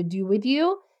wanting them to do with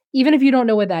you, even if you don't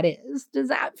know what that is. Does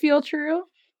that feel true?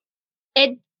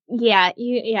 Yeah,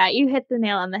 you hit the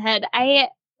nail on the head.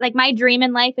 My dream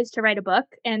in life is to write a book,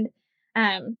 and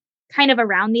kind of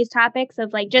around these topics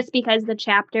of just because the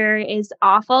chapter is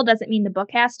awful doesn't mean the book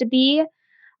has to be.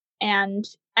 And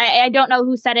I don't know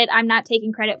who said it. I'm not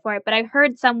taking credit for it, but I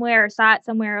heard somewhere or saw it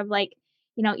somewhere of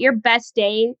your best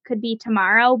day could be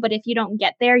tomorrow, but if you don't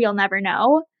get there, you'll never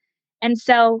know. And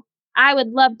so I would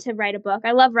love to write a book.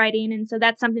 I love writing. And so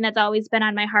that's something that's always been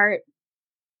on my heart.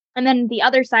 And then the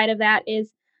other side of that is,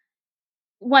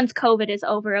 once COVID is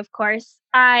over, of course,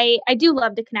 I do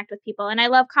love to connect with people, and I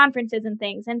love conferences and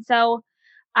things. And so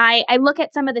I look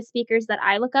at some of the speakers that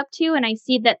I look up to, and I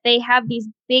see that they have these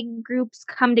big groups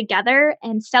come together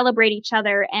and celebrate each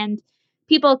other. And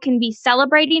people can be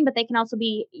celebrating, but they can also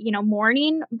be,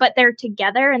 mourning, but they're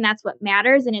together, and that's what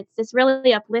matters. And it's this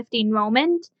really uplifting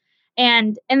moment.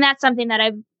 And that's something that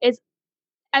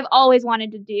I've always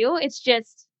wanted to do. It's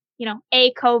just,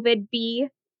 A, COVID, B,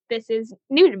 this is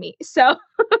new to me. So,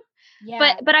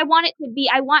 yeah. but I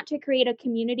want to create a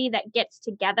community that gets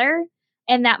together,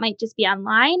 and that might just be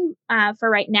online for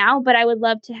right now, but I would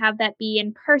love to have that be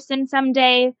in person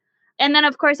someday. And then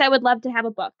of course I would love to have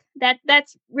a book.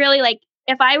 That's really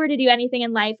if I were to do anything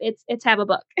in life, it's have a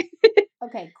book.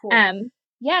 Okay, cool. And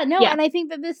I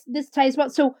think that this ties well.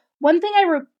 So one thing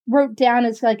I wrote down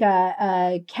is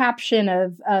a caption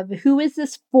of who is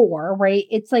this for, right?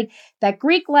 It's that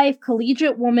Greek life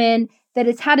collegiate woman that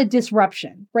has had a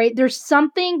disruption, right? There's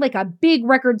something like a big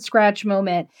record scratch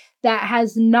moment that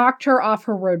has knocked her off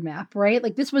her roadmap,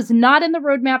 right? This was not in the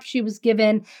roadmap she was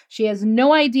given. She has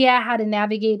no idea how to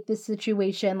navigate this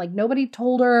situation. Nobody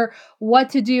told her what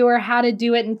to do or how to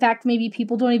do it. In fact, maybe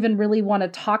people don't even really want to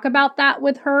talk about that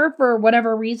with her for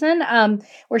whatever reason,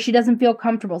 or she doesn't feel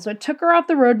comfortable. So it took her off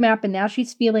the roadmap. roadmap and now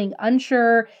she's feeling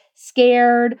unsure,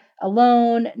 scared,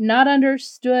 alone, not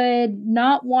understood,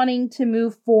 not wanting to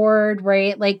move forward,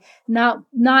 right? Like not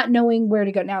knowing where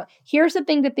to go. Now, here's the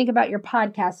thing to think about your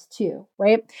podcast too,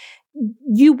 right?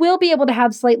 You will be able to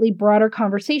have slightly broader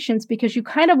conversations because you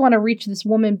kind of want to reach this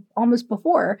woman almost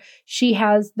before she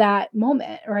has that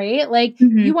moment, right? Like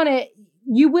you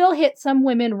will hit some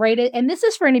women right at, and this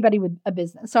is for anybody with a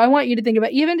business. So I want you to think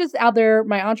about, even just out there,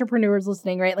 my entrepreneurs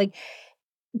listening, right? Like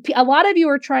a lot of you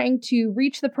are trying to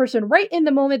reach the person right in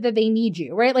the moment that they need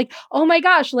you, right? Like, oh my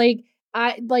gosh,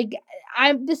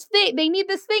 I'm this thing, they need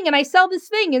this thing and I sell this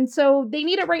thing. And so they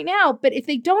need it right now. But if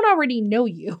they don't already know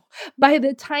you by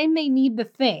the time they need the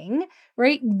thing,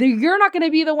 right? You're not going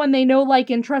to be the one they know, like,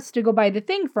 and trust to go buy the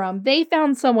thing from. They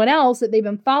found someone else that they've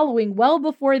been following well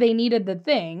before they needed the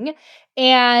thing.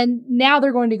 And now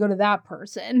they're going to go to that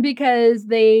person because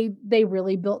they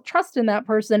really built trust in that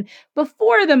person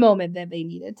before the moment that they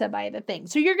needed to buy the thing.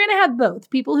 So you're going to have both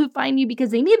people who find you because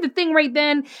they need the thing right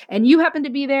then and you happen to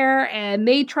be there and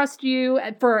they trust you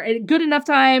for a good enough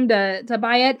time to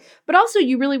buy it. But also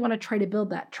you really want to try to build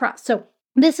that trust. So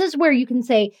this is where you can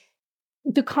say,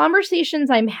 the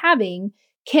conversations I'm having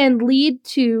can lead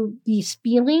to these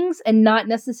feelings and not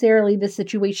necessarily the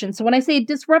situation. So when I say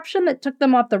disruption that took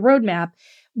them off the roadmap,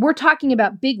 we're talking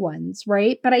about big ones,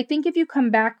 right? But I think if you come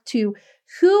back to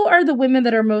who are the women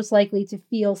that are most likely to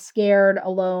feel scared,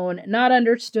 alone, not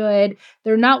understood,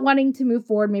 they're not wanting to move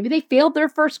forward. Maybe they failed their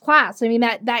first class. I mean,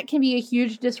 that can be a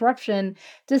huge disruption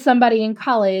to somebody in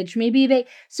college.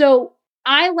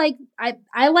 I like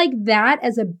that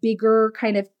as a bigger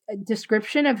kind of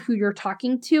description of who you're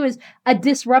talking to, is a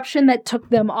disruption that took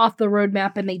them off the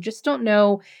roadmap and they just don't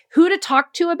know who to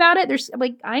talk to about it. There's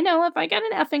like, I know if I got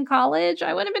an F in college,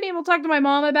 I wouldn't have been able to talk to my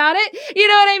mom about it. You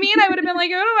know what I mean? I would have been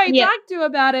like, who do I talk to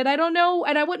about it? I don't know.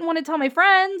 And I wouldn't want to tell my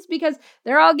friends because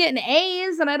they're all getting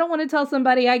A's and I don't want to tell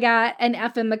somebody I got an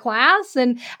F in the class.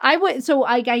 And I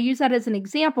use that as an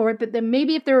example, right? But then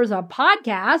maybe if there was a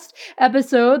podcast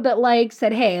episode that like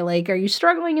said, hey, like, are you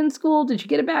struggling in school? Did you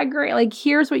get a bad grade? Like,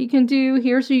 here's what you can do.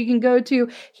 Here's who you can go to.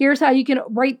 Here's how you can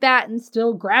write that and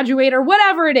still graduate or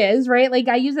whatever it is, right? Like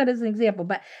I use that as an example,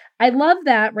 but I love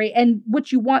that, right? And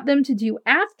what you want them to do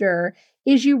after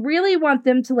is you really want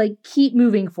them to like keep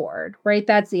moving forward, right?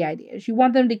 That's the idea, is you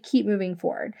want them to keep moving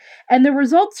forward. And the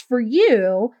results for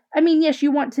you, I mean, yes,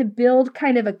 you want to build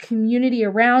kind of a community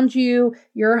around you.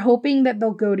 You're hoping that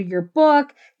they'll go to your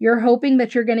book. You're hoping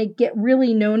that you're going to get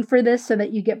really known for this so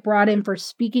that you get brought in for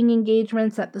speaking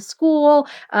engagements at the school,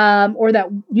 or that,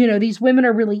 you know, these women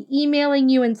are really emailing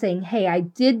you and saying, hey, I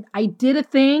did a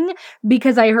thing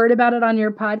because I heard about it on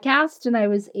your podcast and I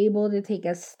was able to take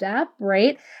a step,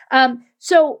 right?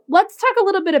 So let's talk a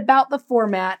little bit about the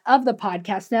format of the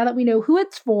podcast. Now that we know who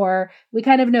it's for, we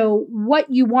kind of know what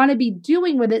you want to be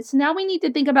doing with it. So now we need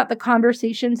to think about the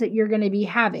conversations that you're going to be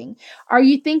having. Are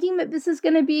you thinking that this is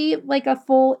going to be like a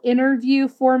full interview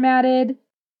formatted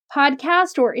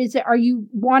podcast, or are you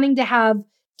wanting to have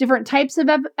different types of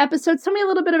episodes? Tell me a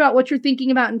little bit about what you're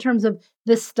thinking about in terms of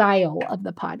the style of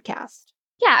the podcast.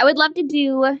 Yeah, I would love to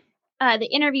do the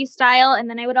interview style. And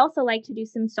then I would also like to do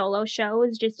some solo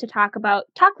shows just to talk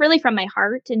really from my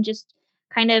heart and just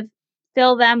kind of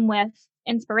fill them with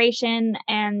inspiration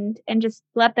and just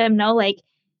let them know, like,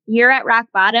 you're at rock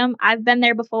bottom. I've been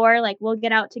there before. Like, we'll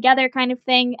get out together kind of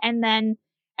thing. And then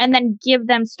give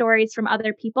them stories from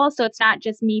other people. So it's not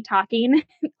just me talking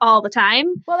all the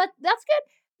time. Well, that's good.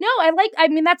 No,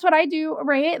 that's what I do,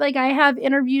 right? Like I have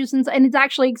interviews and it's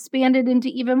actually expanded into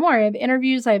even more. I have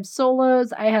interviews, I have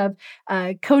solos, I have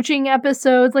coaching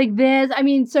episodes like this. I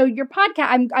mean, so your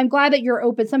podcast, I'm glad that you're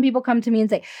open. Some people come to me and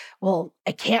say, well,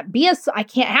 I can't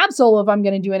have solo if I'm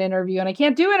going to do an interview, and I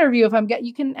can't do interview if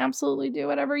you can absolutely do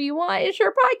whatever you want. It's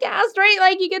your podcast, right?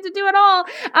 Like you get to do it all.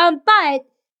 But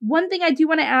one thing I do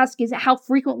want to ask is, how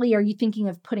frequently are you thinking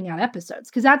of putting out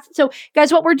episodes? So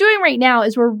guys, what we're doing right now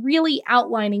is we're really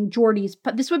outlining Jordi's,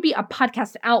 this would be a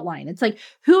podcast outline. It's like,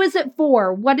 who is it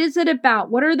for? What is it about?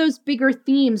 What are those bigger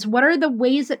themes? What are the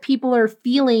ways that people are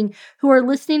feeling who are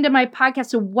listening to my podcast?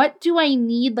 So what do I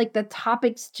need, like the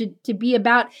topics to be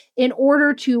about in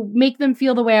order to make them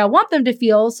feel the way I want them to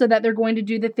feel so that they're going to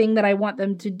do the thing that I want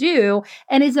them to do?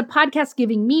 And is a podcast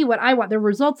giving me what I want, the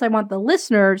results I want the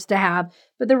listeners to have,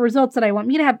 but the results that I want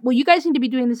me to have? Well, you guys need to be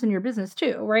doing this in your business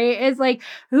too, right? It's like,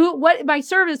 what my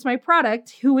service, my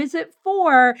product, who is it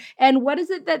for? And what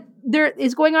is it that there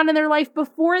is going on in their life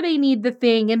before they need the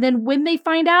thing? And then when they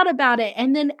find out about it,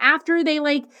 and then after they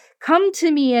like come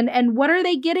to me and what are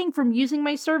they getting from using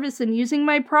my service and using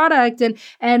my product,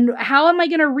 and how am I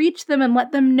going to reach them and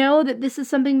let them know that this is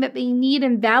something that they need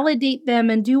and validate them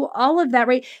and do all of that,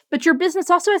 right? But your business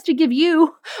also has to give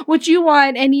you what you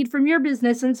want and need from your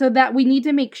business. And so that we need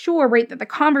to make sure, right, that the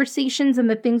conversations and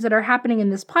the things that are happening in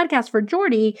this podcast for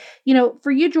Jordi,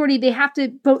 for you, Jordi, they have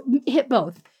to hit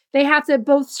both. They have to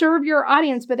both serve your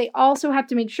audience, but they also have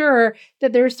to make sure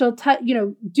that they're still,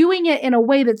 doing it in a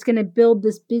way that's going to build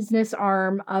this business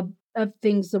arm of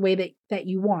things the way that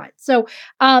you want. So,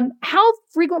 how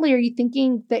frequently are you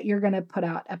thinking that you're going to put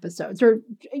out episodes? Or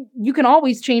you can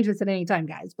always change this at any time,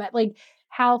 guys, but like,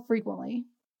 how frequently?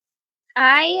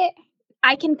 I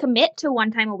can commit to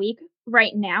 1 time a week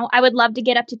right now. I would love to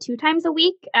get up to 2 times a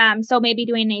week. So maybe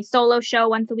doing a solo show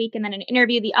once a week and then an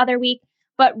interview the other week.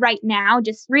 But right now,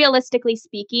 just realistically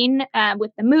speaking, with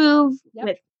the move,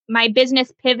 with my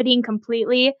business pivoting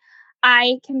completely,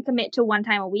 I can commit to 1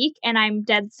 time a week, and I'm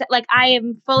dead set. Like, I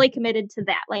am fully committed to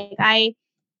that. Like,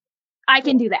 I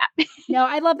can do that. No,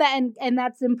 I love that, and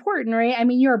that's important, right? I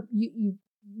mean, you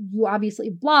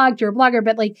obviously blogged, you're a blogger,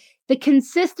 but like the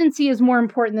consistency is more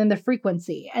important than the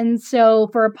frequency. And so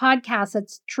for a podcast,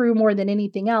 that's true more than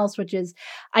anything else, which is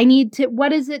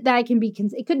what is it that I can be,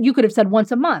 you could have said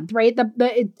once a month, right?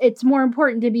 It's more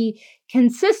important to be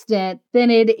consistent than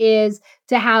it is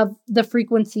to have the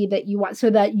frequency that you want, so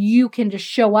that you can just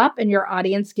show up and your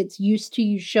audience gets used to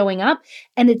you showing up,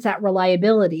 and it's that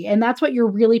reliability. And that's what you're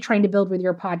really trying to build with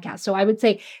your podcast. So I would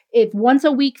say if once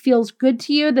a week feels good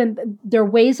to you, then there are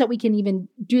ways that we can even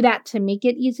do that to make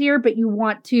it easier, but you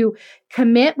want to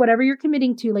commit whatever you're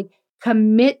committing to, like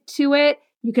commit to it.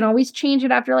 You can always change it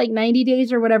after like 90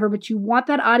 days or whatever, but you want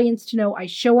that audience to know I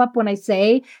show up when I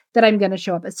say that I'm going to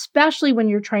show up, especially when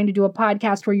you're trying to do a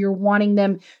podcast where you're wanting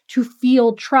them to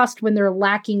feel trust when they're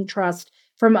lacking trust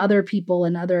from other people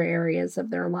in other areas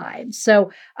of their lives.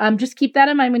 So just keep that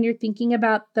in mind when you're thinking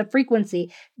about the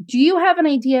frequency. Do you have an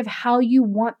idea of how you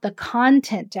want the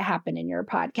content to happen in your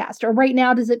podcast? Or right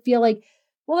now, does it feel like,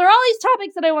 well, there are all these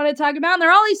topics that I want to talk about, and there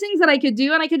are all these things that I could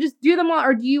do, and I could just do them all?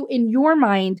 Or do you, in your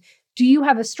mind, do you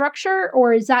have a structure,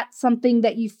 or is that something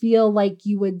that you feel like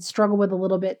you would struggle with a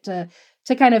little bit to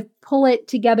kind of pull it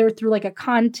together through like a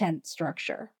content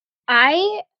structure?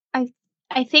 I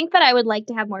think that I would like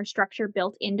to have more structure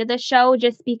built into the show,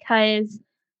 just because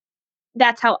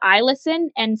that's how I listen.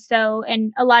 And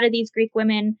a lot of these Greek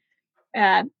women,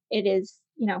 it is,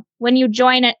 when you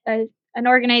join an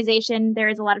organization, there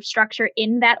is a lot of structure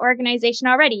in that organization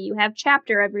already. You have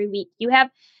chapter every week. You have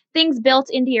things built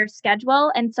into your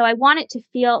schedule. And so I want it to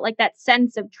feel like that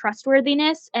sense of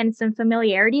trustworthiness and some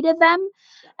familiarity to them.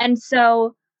 And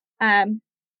so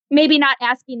maybe not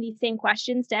asking these same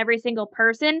questions to every single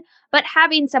person, but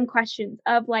having some questions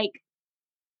of like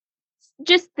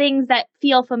just things that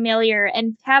feel familiar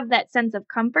and have that sense of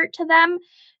comfort to them,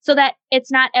 so that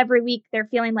it's not every week they're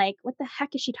feeling like, what the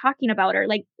heck is she talking about? Or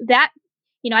like that,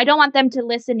 I don't want them to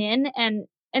listen in. And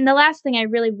the last thing I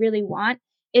really, really want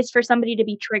is for somebody to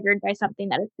be triggered by something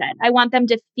that is said. I want them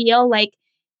to feel like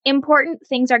important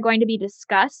things are going to be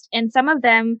discussed, and some of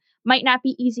them might not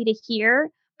be easy to hear,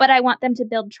 but I want them to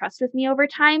build trust with me over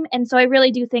time. And so I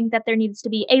really do think that there needs to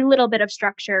be a little bit of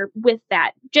structure with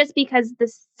that, just because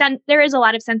there is a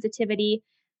lot of sensitivity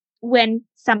when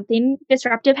something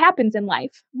disruptive happens in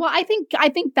life. Well, I think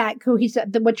that cohesive,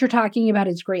 what you're talking about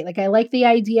is great. Like, I like the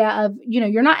idea of,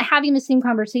 you're not having the same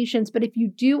conversations, but if you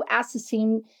do ask the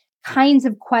same kinds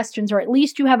of questions, or at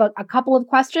least you have a couple of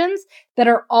questions that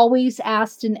are always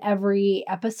asked in every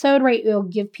episode, right? It'll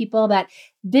give people that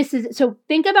so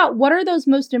think about what are those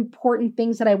most important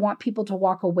things that I want people to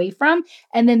walk away from.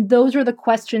 And then those are the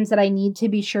questions that I need to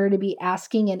be sure to be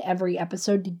asking in every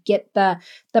episode to get the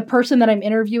person that I'm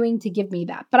interviewing to give me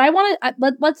that. But I want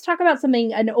to, let's talk about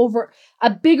something, a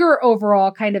bigger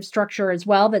overall kind of structure as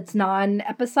well, that's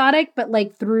non-episodic, but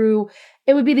like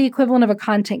it would be the equivalent of a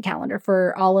content calendar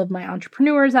for all of my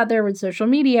entrepreneurs out there with social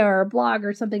media or a blog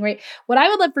or something, right? What I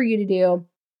would love for you to do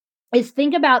is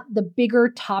think about the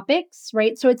bigger topics,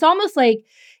 right? So it's almost like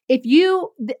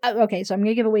okay, so I'm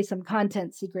going to give away some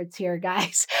content secrets here,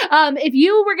 guys. If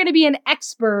you were going to be an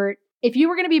expert, if you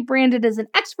were going to be branded as an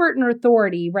expert and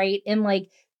authority, right, in like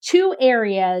 2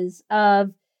 areas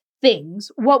of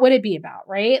things, what would it be about,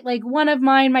 right? Like one of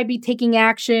mine might be taking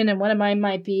action and one of mine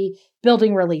might be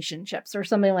building relationships or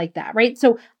something like that, right?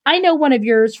 So I know one of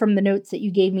yours from the notes that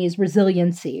you gave me is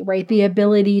resiliency, right? The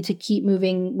ability to keep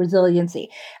moving, resiliency.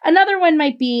 Another one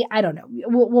might be, I don't know,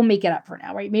 we'll make it up for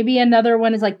now, right? Maybe another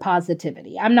one is like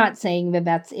positivity. I'm not saying that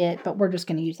that's it, but we're just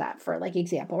going to use that for like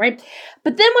example, right?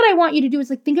 But then what I want you to do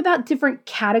is like think about different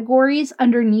categories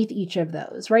underneath each of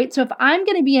those, right? So if I'm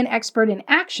going to be an expert in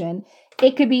action,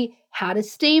 it could be how to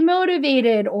stay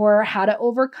motivated or how to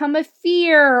overcome a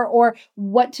fear or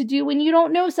what to do when you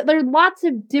don't know. So there's lots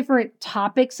of different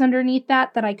topics underneath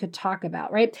that I could talk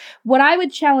about, right? What I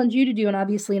would challenge you to do, and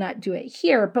obviously not do it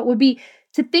here, but would be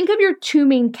to think of your two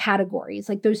main categories,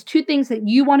 like those two things that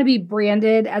you want to be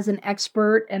branded as an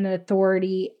expert and an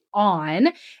authority on.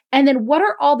 And then what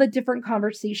are all the different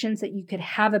conversations that you could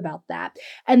have about that?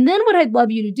 And then what I'd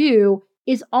love you to do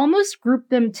is almost group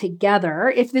them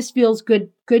together if this feels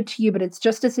good to you, but it's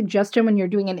just a suggestion when you're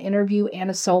doing an interview and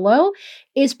a solo,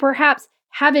 is perhaps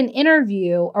have an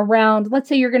interview around, let's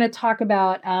say you're going to talk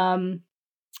about,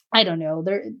 I don't know,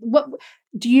 what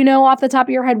do you know off the top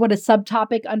of your head what a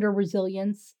subtopic under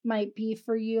resilience might be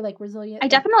for you? Like resilient? I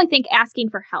definitely think asking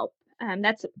for help.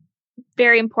 That's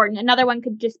very important. Another one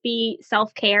could just be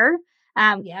self-care.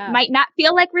 Might not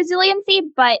feel like resiliency,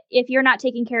 but if you're not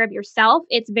taking care of yourself,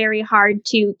 it's very hard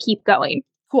to keep going.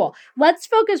 Cool. Let's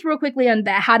focus real quickly on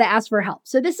how to ask for help.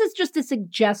 So this is just a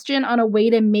suggestion on a way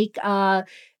to make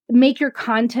your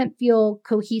content feel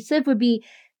cohesive would be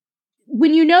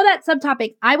when you know that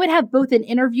subtopic, I would have both an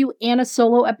interview and a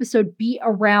solo episode be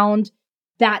around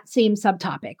that same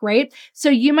subtopic, right? So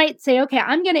you might say, okay,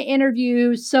 I'm going to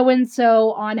interview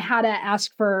so-and-so on how to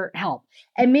ask for help.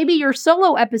 And maybe your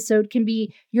solo episode can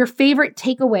be your favorite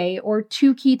takeaway or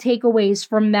two key takeaways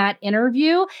from that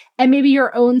interview, and maybe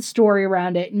your own story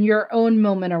around it and your own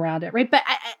moment around it, right? But,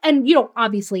 and you don't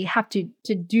obviously have to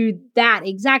do that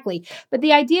exactly. But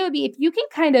the idea would be if you can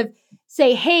kind of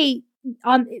say, hey,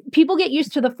 people get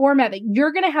used to the format that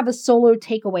you're going to have a solo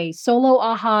takeaway, solo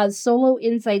ahas, solo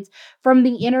insights from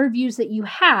the interviews that you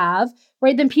have,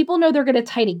 right? Then people know they're going to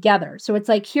tie together. So it's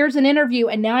like, here's an interview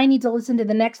and now I need to listen to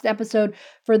the next episode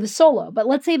for the solo. But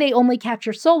let's say they only catch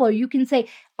your solo. You can say,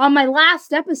 on my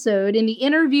last episode in the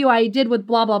interview I did with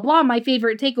blah, blah, blah, my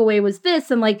favorite takeaway was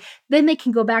this. And like, then they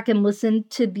can go back and listen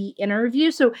to the interview.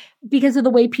 So because of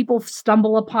the way people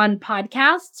stumble upon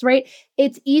podcasts, right?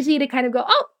 It's easy to kind of go,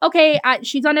 oh, okay,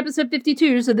 she's on episode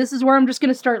 52. So this is where I'm just going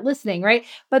to start listening, right?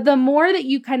 But the more that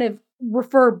you kind of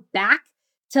refer back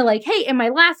to like, hey, in my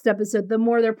last episode, the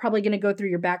more they're probably going to go through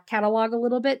your back catalog a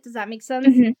little bit. Does that make sense?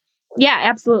 Mm-hmm. Yeah,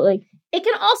 absolutely. It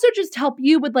can also just help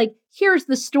you with like, here's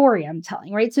the story I'm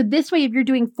telling, right? So this way, if you're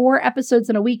doing 4 episodes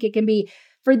in a week, it can be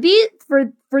for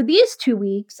these 2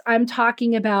 weeks, I'm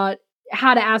talking about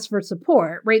how to ask for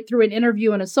support, right? Through an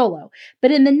interview and a solo.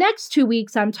 But in the next 2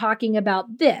 weeks, I'm talking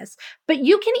about this. But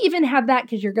you can even have that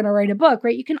because you're going to write a book,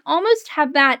 right? You can almost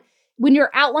have that when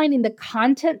you're outlining the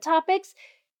content topics,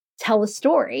 tell a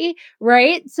story,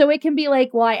 right? So it can be like,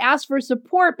 well, I asked for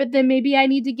support, but then maybe I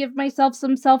need to give myself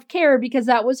some self-care because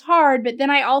that was hard. But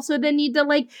then I also then need to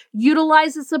like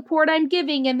utilize the support I'm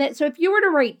giving. And that, so if you were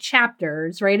to write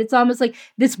chapters, right, it's almost like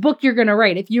this book you're going to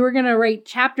write. If you were going to write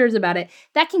chapters about it,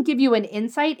 that can give you an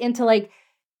insight into like,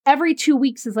 every 2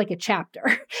 weeks is like a chapter.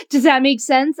 Does that make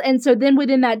sense? And so then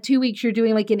within that 2 weeks, you're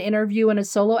doing like an interview and a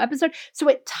solo episode. So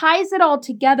it ties it all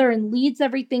together and leads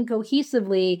everything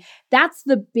cohesively. That's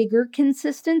the bigger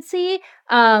consistency.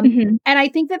 And I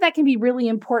think that can be really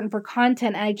important for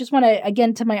content. And I just want to,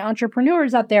 again, to my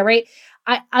entrepreneurs out there, right?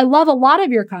 I love a lot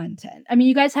of your content. I mean,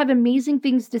 you guys have amazing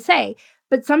things to say.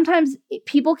 But sometimes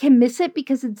people can miss it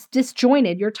because it's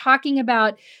disjointed. You're talking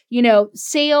about,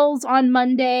 sales on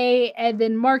Monday and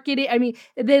then marketing. I mean,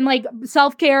 then like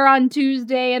self-care on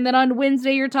Tuesday. And then on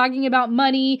Wednesday, you're talking about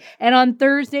money. And on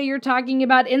Thursday, you're talking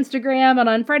about Instagram. And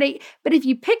on Friday. But if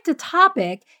you picked a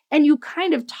topic and you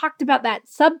kind of talked about that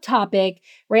subtopic,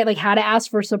 right? Like how to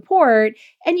ask for support.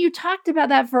 And you talked about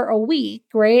that for a week,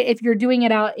 right? If you're doing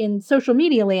it out in social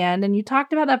media land and you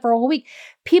talked about that for a whole week,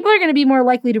 people are going to be more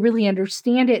likely to really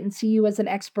understand it and see you as an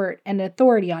expert and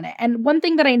authority on it. And one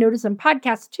thing that I notice in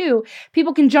podcasts too,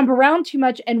 people can jump around too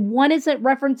much and one isn't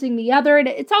referencing the other. And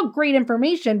it's all great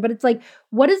information, but it's like,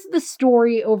 what is the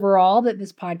story overall that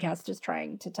this podcast is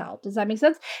trying to tell? Does that make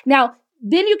sense? Now,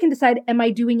 then you can decide, am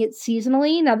I doing it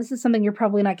seasonally? Now, this is something you're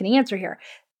probably not going to answer here.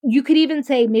 You could even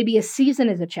say maybe a season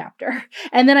is a chapter.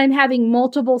 And then I'm having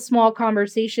multiple small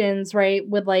conversations, right?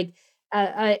 With like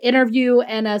an interview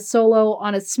and a solo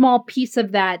on a small piece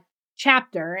of that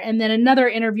chapter, and then another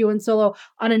interview and solo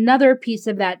on another piece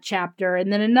of that chapter,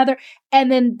 and then another,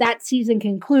 and then that season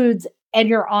concludes and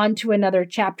you're on to another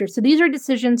chapter. So these are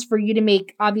decisions for you to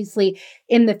make, obviously,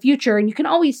 in the future, and you can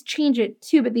always change it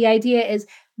too. But the idea is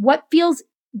what feels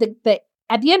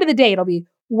at the end of the day, it'll be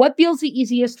what feels the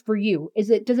easiest for you.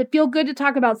 Does it feel good to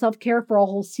talk about self-care for a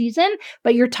whole season,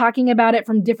 but you're talking about it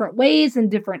from different ways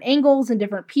and different angles and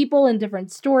different people and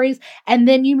different stories, and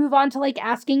then you move on to like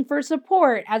asking for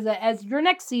support as your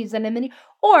next season, and then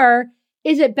or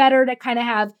is it better to kind of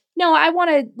have, no, I want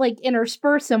to like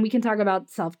intersperse them. We can talk about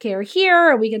self-care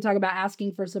here, or we can talk about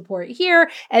asking for support here,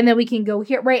 and then we can go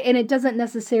here, right? And it doesn't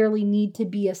necessarily need to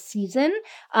be a season.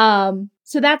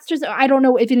 So that's just, I don't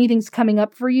know if anything's coming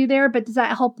up for you there, but does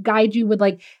that help guide you with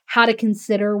like how to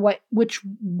consider which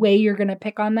way you're going to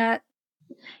pick on that?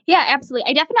 Yeah, absolutely.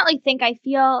 I definitely think I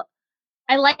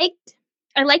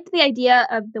liked the idea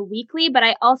of the weekly, but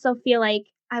I also feel like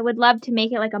I would love to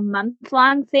make it like a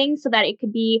month-long thing so that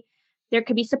there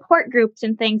could be support groups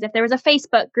and things. If there was a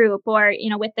Facebook group or,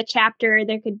 with the chapter,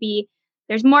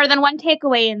 there's more than one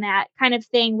takeaway in that kind of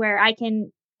thing where I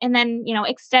can, and then,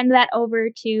 extend that over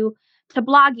to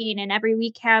blogging, and every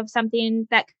week have something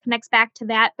that connects back to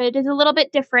that, but it is a little bit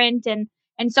different. And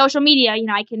social media,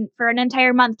 I can for an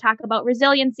entire month talk about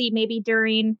resiliency, maybe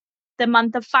during the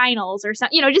month of finals or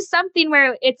something, just something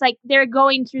where it's like they're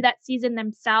going through that season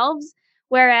themselves.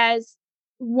 Whereas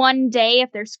one day,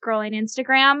 if they're scrolling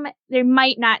Instagram, they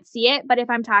might not see it. But if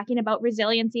I'm talking about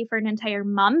resiliency for an entire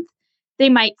month,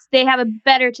 they have a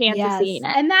better chance of seeing it.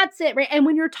 And that's it, right? And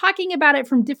when you're talking about it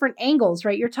from different angles,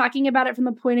 right? You're talking about it from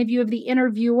the point of view of the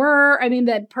interviewer,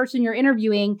 the person you're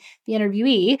interviewing, the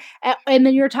interviewee, and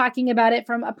then you're talking about it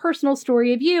from a personal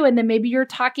story of you, and then maybe you're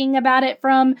talking about it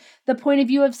from the point of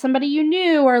view of somebody you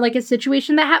knew, or like a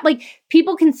situation that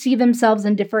people can see themselves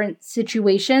in different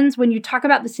situations when you talk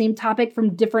about the same topic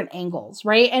from different angles,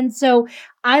 right? And so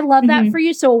I love that for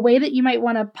you. So a way that you might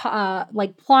want to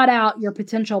plot out your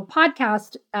potential podcast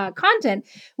content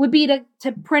would be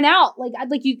to print out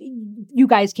like you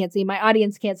guys can't see, my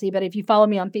audience can't see, but if you follow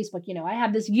me on Facebook, I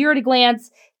have this year at a glance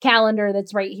calendar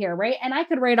that's right here, right? And I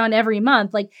could write on every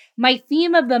month, like my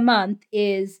theme of the month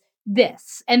is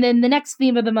this, and then the next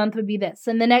theme of the month would be this,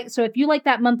 and the next. So if you like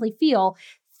that monthly feel,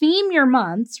 theme your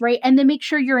months, right? And then make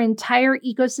sure your entire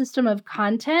ecosystem of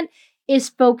content is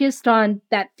focused on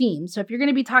that theme. So if you're going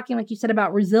to be talking, like you said,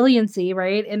 about resiliency,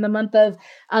 right, in the month of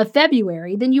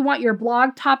February, then you want your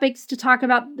blog topics to talk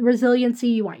about resiliency.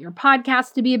 You want your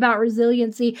podcast to be about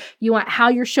resiliency. You want how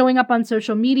you're showing up on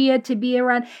social media to be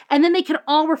around, and then they can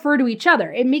all refer to each other.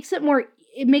 It makes it more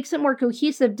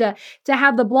cohesive to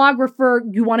have the blog refer.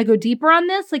 You want to go deeper on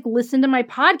this? Like listen to my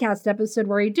podcast episode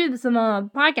where I do this on the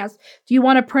podcast. Do you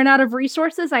want to print out of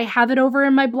resources? I have it over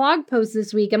in my blog post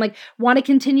this week, and like want to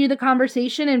continue the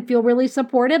conversation and feel really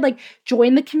supported. Like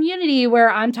join the community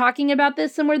where I'm talking about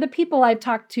this and where the people I've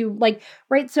talked to, like,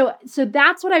 right. So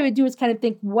that's what I would do, is kind of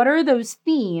think, what are those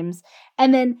themes?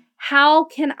 And then how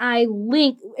can I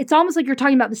link? It's almost like you're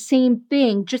talking about the same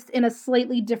thing, just in a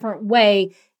slightly different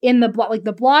way in the blog. Like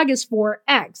the blog is for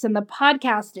X and the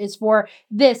podcast is for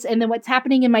this. And then what's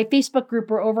happening in my Facebook group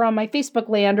or over on my Facebook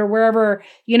land or wherever,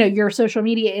 your social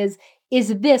media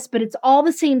is this, but it's all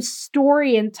the same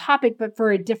story and topic, but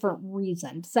for a different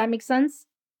reason. Does that make sense?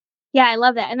 Yeah, I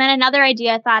love that. And then another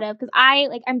idea I thought of, because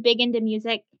I'm big into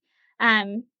music.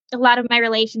 A lot of my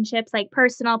relationships, like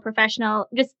personal, professional,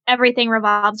 just everything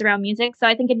revolves around music. So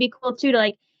I think it'd be cool too to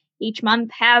like each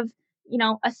month have,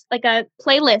 a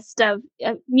playlist of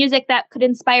music that could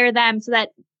inspire them, so that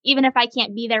even if I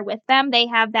can't be there with them, they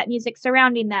have that music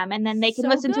surrounding them, and then they can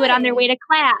listen to it on their way to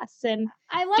class. And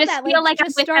I love just that. feel like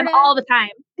I'm with them all the time.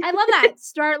 I love that.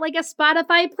 Start like a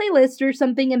Spotify playlist or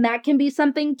something, and that can be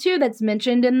something too that's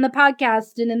mentioned in the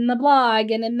podcast and in the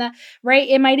blog and in the, right?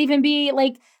 It might even be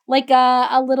like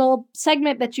a little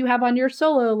segment that you have on your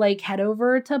solo, like head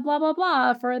over to blah, blah,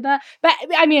 blah for the, but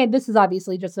I mean, this is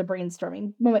obviously just a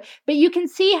brainstorming moment, but you can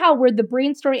see how we're the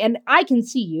brainstorming, and I can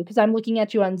see you because I'm looking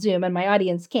at you on Zoom and my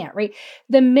audience can't, right?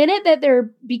 The minute that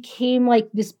there became like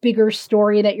this bigger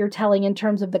story that you're telling in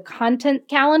terms of the content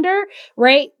calendar,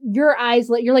 right? Your eyes,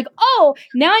 you're like, oh,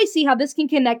 now I see how this can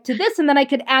connect to this. And then I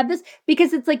could add this,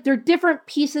 because it's like they're different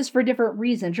pieces for different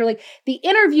reasons. You're like, the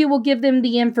interview will give them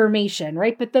the information,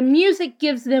 right? But the music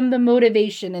gives them the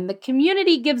motivation, and the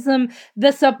community gives them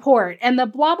the support, and the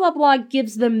blah, blah, blah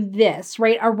gives them this,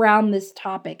 right, around this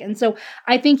topic. And so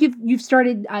I think you've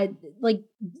started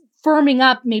firming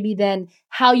up maybe then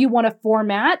how you want to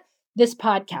format this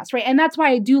podcast, right? And that's why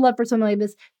I do love for something like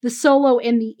this, the solo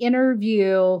and the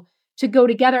interview to go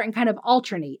together and kind of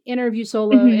alternate interview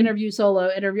solo,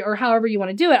 interview, or however you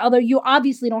want to do it. Although you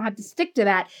obviously don't have to stick to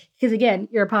that because again,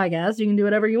 you're a podcast. You can do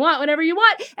whatever you want, whenever you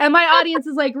want. And my audience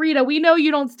is like, Rita, we know you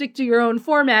don't stick to your own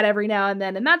format every now and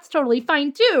then. And that's totally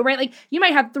fine too, right? Like you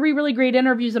might have 3 really great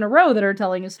interviews in a row that are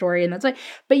telling a story and that's like,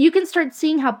 but you can start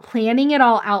seeing how planning it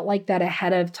all out like that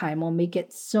ahead of time will make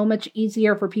it so much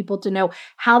easier for people to know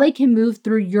how they can move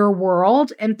through your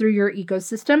world and through your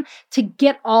ecosystem to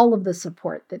get all of the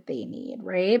support that they need,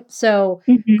 right? So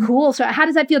cool. So how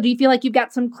does that feel? Do you feel like you've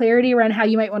got some clarity around how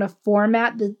you might want to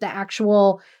format the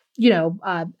actual,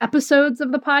 episodes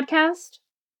of the podcast?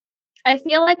 I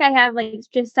feel like I have like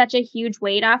just such a huge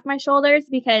weight off my shoulders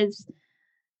because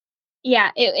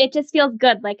it just feels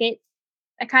good. Like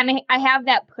I have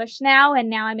that push now and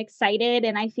now I'm excited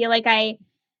and I feel like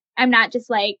I'm not just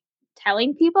like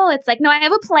telling people. It's like, no, I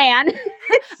have a plan.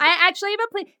 I actually have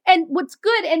a plan. And what's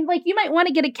good, and like you might want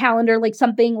to get a calendar, like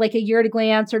something like a year at a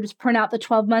glance or just print out the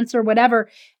 12 months or whatever.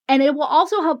 And it will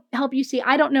also help you see,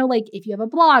 I don't know, like if you have a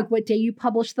blog, what day you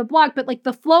publish the blog, but like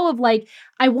the flow of like,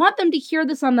 I want them to hear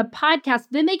this on the podcast.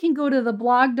 Then they can go to the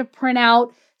blog to print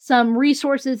out some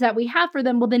resources that we have for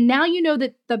them. Well, then now you know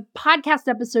that the podcast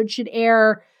episode should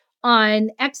air on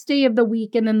X day of the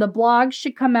week, and then the blog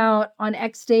should come out on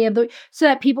X day of the week so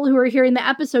that people who are hearing the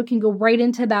episode can go right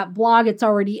into that blog. It's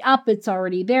already up. It's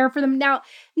already there for them. Now,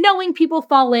 knowing people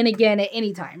fall in again at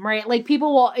any time, right? Like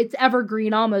it's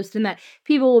evergreen almost in that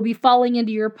people will be falling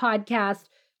into your podcast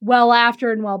well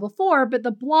after and well before, but the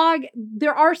blog,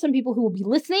 there are some people who will be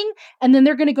listening and then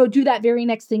they're going to go do that very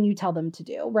next thing you tell them to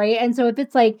do, right? And so if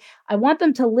it's like, I want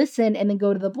them to listen and then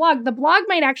go to the blog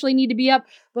might actually need to be up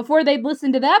before they've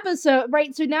listened to the episode,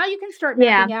 right? So now you can start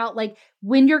mapping out like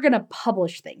when you're going to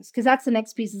publish things, because that's the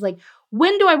next piece is like,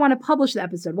 when do I want to publish the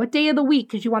episode? What day of the week?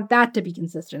 Because you want that to be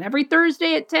consistent. Every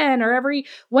Thursday at 10 or every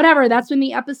whatever. That's when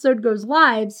the episode goes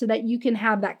live so that you can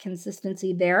have that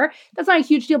consistency there. That's not a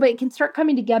huge deal, but it can start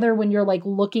coming together when you're like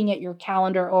looking at your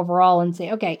calendar overall and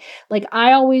say, okay, like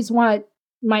I always want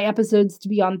my episodes to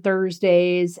be on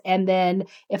Thursdays. And then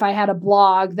if I had a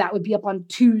blog, that would be up on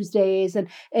Tuesdays.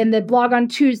 And the blog on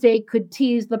Tuesday could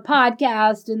tease the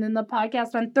podcast. And then the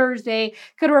podcast on Thursday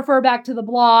could refer back to the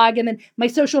blog. And then my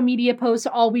social media posts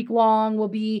all week long will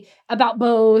be about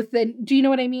both. And do you know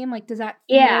what I mean? Like, does that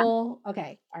feel?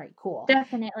 Okay. All right, cool.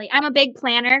 Definitely. I'm a big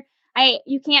planner.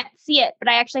 You can't see it, but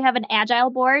I actually have an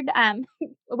agile board.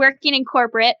 Working in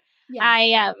corporate,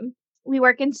 we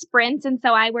work in sprints. And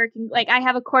so I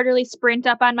have a quarterly sprint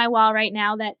up on my wall right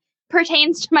now that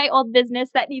pertains to my old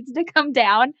business that needs to come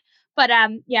down. But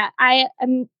I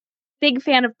am big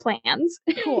fan of plans.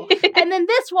 Cool. And then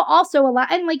this will also allow,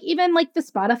 and like even like the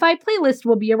Spotify playlist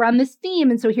will be around this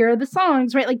theme. And so here are the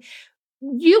songs, right? Like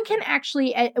you can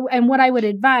actually, and what I would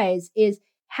advise is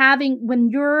when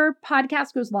your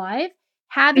podcast goes live,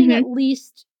 having at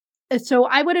least, so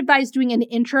I would advise doing an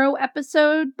intro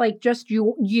episode, like just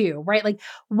you, right? Like,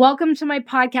 welcome to my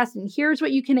podcast and here's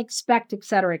what you can expect, et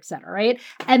cetera, right?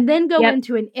 And then go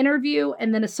into an interview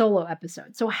and then a solo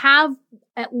episode. So have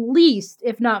at least,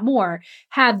 if not more,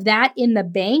 have that in the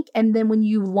bank. And then when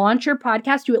you launch your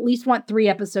podcast, you at least want 3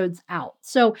 episodes out.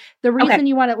 So the reason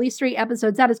you want at least 3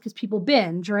 episodes out is because people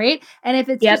binge, right? And if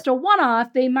it's just a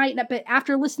one-off, they might not, but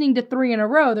after listening to 3 in a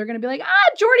row, they're going to be like,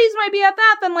 Jordi's my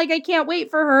BFF. And like, I can't wait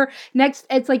for her. Next,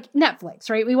 it's like Netflix,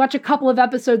 right? We watch a couple of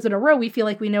episodes in a row. We feel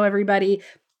like we know everybody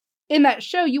in that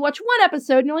show. You watch one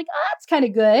episode and you're like, that's kind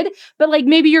of good. But like,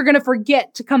 maybe you're going to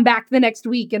forget to come back the next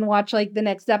week and watch like the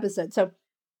next episode. So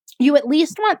you at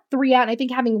least want 3 out. And I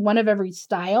think having one of every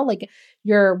style, like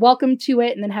you're welcome to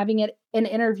it, and then having it an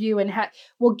interview and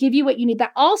will give you what you need.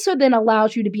 That also then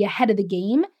allows you to be ahead of the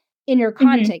game in your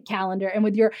content calendar. And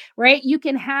with your, right, you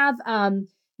can have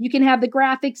the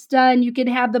graphics done, you can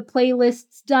have the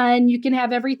playlists done, you can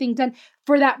have everything done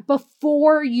for that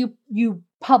before you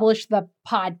publish the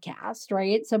podcast,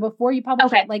 right? So before you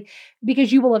publish it, like,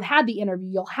 because you will have had the interview,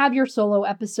 you'll have your solo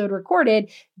episode recorded,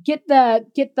 get the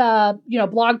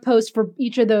blog post for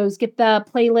each of those, get the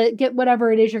playlist, get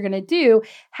whatever it is you're going to do,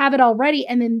 have it all ready.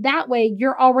 And then that way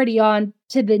you're already on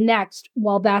to the next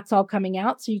while that's all coming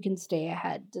out, so you can stay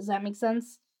ahead. Does that make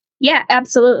sense? Yeah,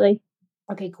 absolutely.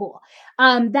 Okay, cool.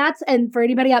 And for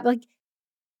anybody out, like,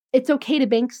 it's okay to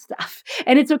bank stuff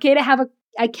and it's okay to have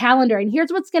a calendar. And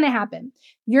here's what's going to happen.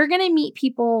 You're going to meet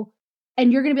people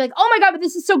and you're going to be like, oh my God, but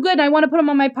this is so good. And I want to put them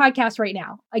on my podcast right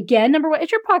now. Again, number 1,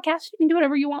 it's your podcast. You can do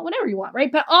whatever you want, whenever you want,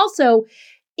 right? But also,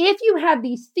 if you have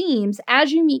these themes,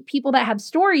 as you meet people that have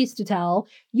stories to tell,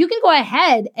 you can go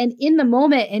ahead and in the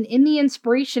moment and in the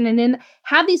inspiration and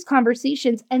have these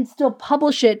conversations and still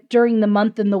publish it during the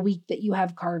month and the week that you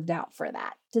have carved out for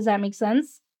that. Does that make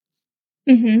sense?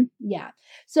 Mm-hmm. Yeah.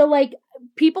 So like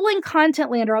people in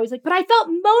content land are always like, but I felt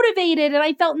motivated and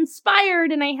I felt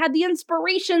inspired and I had the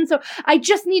inspiration. So I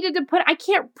just needed to I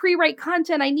can't pre-write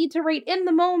content. I need to write in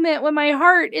the moment when my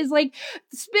heart is like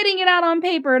spitting it out on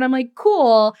paper. And I'm like,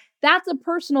 cool. That's a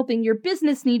personal thing. Your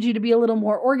business needs you to be a little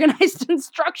more organized and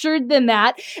structured than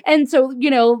that. And so,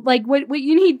 like what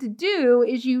you need to do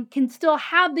is you can still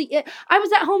have I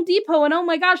was at Home Depot and oh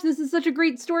my gosh, this is such a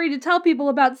great story to tell people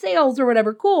about sales or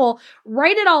whatever. Cool.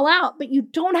 Write it all out, but you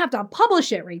don't have to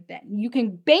publish it right then. You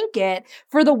can bank it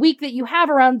for the week that you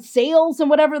have around sales and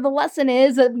whatever the lesson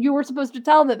is that you were supposed to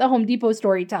tell that the Home Depot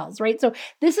story tells, right? So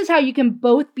this is how you can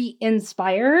both be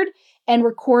inspired and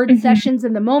record sessions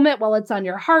in the moment while it's on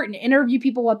your heart and interview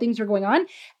people while things are going on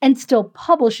and still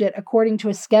publish it according to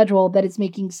a schedule that is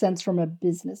making sense from a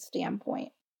business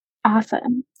standpoint.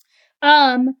 Awesome.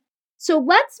 So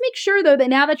let's make sure though that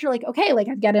now that you're like, okay, like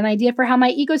I've got an idea for how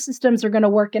my ecosystems are going to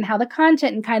work and how the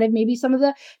content and kind of maybe some of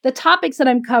the topics that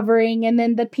I'm covering and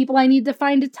then the people I need to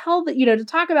find to tell that, to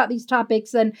talk about these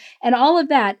topics and all of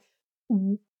that.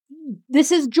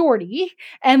 This is Jordi.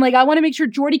 And like, I want to make sure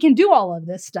Jordi can do all of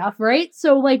this stuff, right?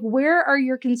 So like, where are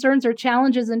your concerns or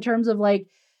challenges in terms of like,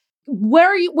 where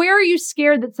are you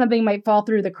scared that something might fall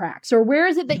through the cracks? Or where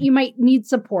is it that you might need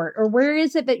support? Or where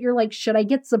is it that you're like, should I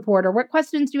get support? Or what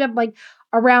questions do you have like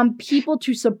around people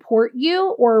to support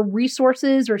you or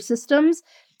resources or systems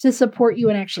to support you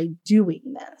in actually doing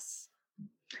this?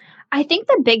 I think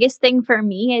the biggest thing for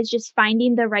me is just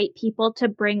finding the right people to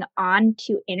bring on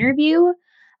to interview.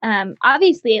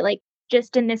 Obviously, like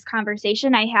just in this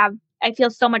conversation, I feel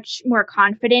so much more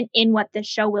confident in what this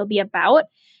show will be about.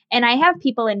 And I have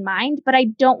people in mind, but I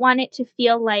don't want it to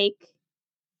feel like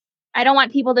I don't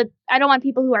want people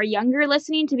who are younger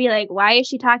listening to be like, why is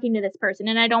she talking to this person?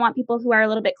 And I don't want people who are a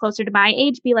little bit closer to my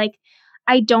age be like,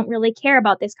 I don't really care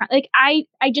about this. Like, I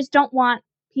just don't want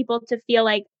people to feel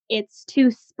like it's too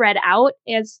spread out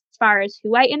as far as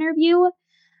who I interview,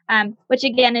 which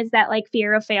again is that like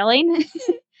fear of failing.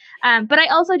 But I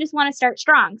also just want to start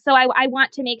strong. So I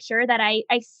want to make sure that I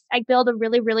build a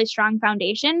really, really strong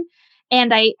foundation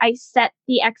and I set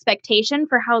the expectation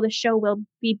for how the show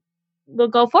will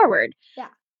go forward. Yeah.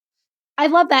 I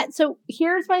love that. So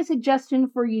here's my suggestion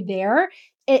for you there.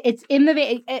 It's in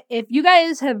if you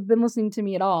guys have been listening to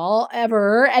me at all,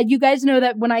 ever, you guys know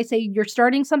that when I say you're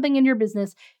starting something in your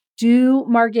business, do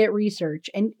market research.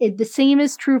 And the same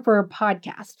is true for a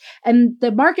podcast. And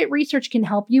the market research can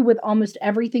help you with almost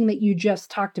everything that you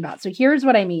just talked about. So here's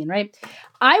what I mean, right?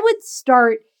 I would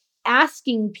start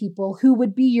asking people who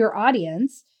would be your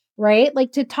audience, right?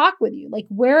 Like to talk with you, like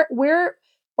where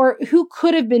or who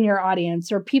could have been your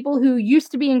audience, or people who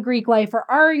used to be in Greek life or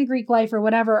are in Greek life or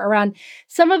whatever, around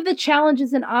some of the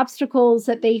challenges and obstacles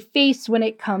that they face when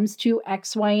it comes to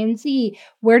X, Y, and Z.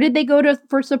 Where did they go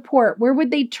for support? Where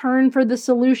would they turn for the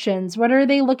solutions? What are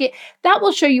they looking at? That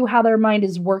will show you how their mind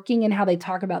is working and how they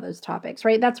talk about those topics,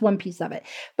 right? That's one piece of it.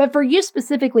 But for you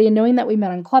specifically, and knowing that we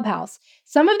met on Clubhouse,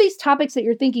 some of these topics that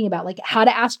you're thinking about, like how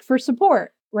to ask for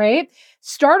support, right?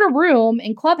 Start a room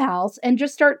in Clubhouse and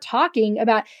just start talking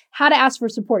about how to ask for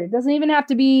support. It doesn't even have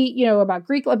to be, about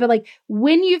Greek, but like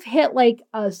when you've hit like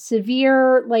a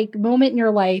severe like moment in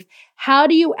your life, how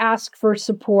do you ask for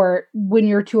support when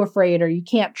you're too afraid or you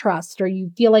can't trust or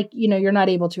you feel like, you're not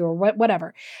able to or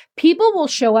whatever? People will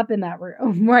show up in that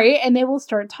room, right? And they will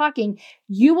start talking.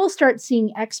 You will start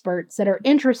seeing experts that are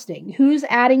interesting. Who's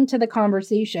adding to the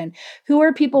conversation? Who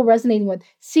are people resonating with?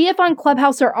 See if on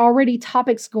Clubhouse there are already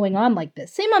topics going on like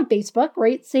this. Same on Facebook,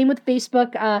 right? Same with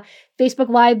Facebook, Facebook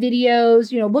Live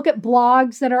videos, look at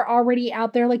blogs that are already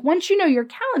out there. Like once you know your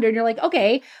calendar and you're like,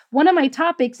 okay, one of my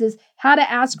topics is how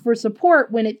to ask for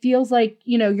support when it feels like,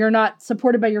 you're not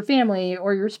supported by your family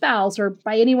or your spouse or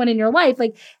by anyone in your life.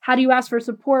 Like, how do you ask for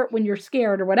support when you're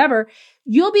scared or whatever?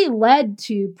 You'll be led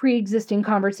to pre-existing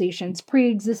conversations,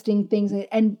 pre-existing things,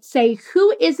 and say,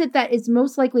 who is it that is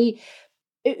most likely,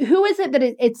 who is it that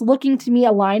it's looking to me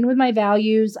align with my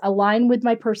values, align with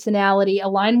my personality,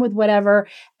 align with whatever?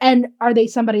 And are they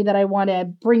somebody that I want to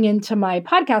bring into my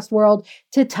podcast world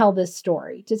to tell this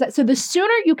story? So the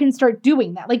sooner you can start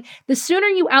doing that, like the sooner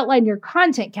you outline your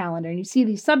content calendar and you see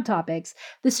these subtopics,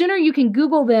 the sooner you can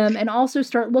Google them and also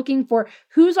start looking for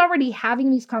who's already having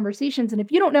these conversations. And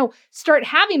if you don't know, start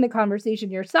having the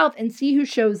conversation yourself and see who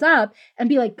shows up and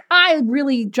be like, I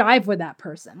really jive with that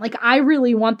person. Like I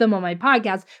really want them on my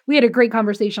podcast. We had a great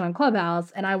conversation on Clubhouse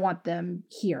and I want them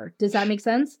here. Does that make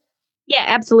sense? Yeah,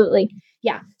 absolutely.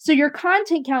 Yeah. So your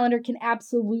content calendar can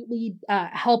absolutely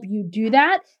help you do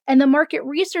that. And the market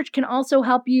research can also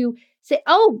help you say,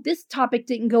 oh, this topic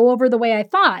didn't go over the way I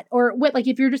thought. Or what, like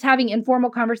if you're just having informal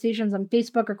conversations on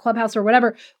Facebook or Clubhouse or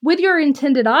whatever with your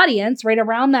intended audience, right,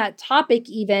 around that topic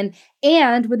even,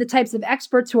 and with the types of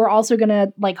experts who are also going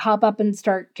to like hop up and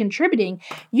start contributing,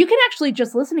 you can actually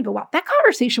just listen and go, wow, that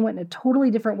conversation went in a totally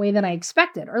different way than I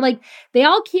expected. Or like they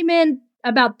all came in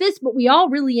about this, but we all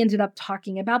really ended up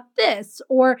talking about this.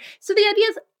 Or so the idea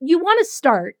is you want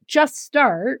to just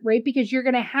start, right? Because you're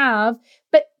going to have,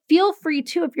 but feel free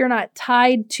to, if you're not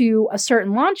tied to a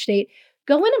certain launch date,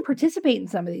 go in and participate in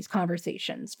some of these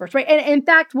conversations first, right? And in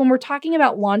fact, when we're talking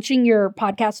about launching your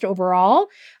podcast overall,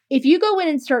 if you go in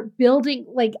and start building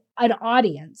like an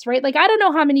audience, right? Like, I don't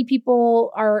know how many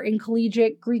people are in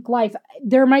collegiate Greek life.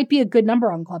 There might be a good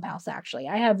number on Clubhouse, actually.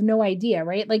 I have no idea,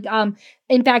 right? Like,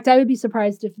 in fact, I would be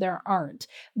surprised if there aren't.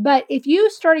 But if you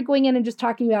started going in and just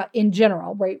talking about in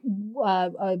general, right,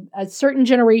 a certain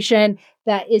generation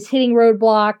that is hitting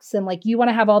roadblocks and like you want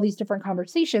to have all these different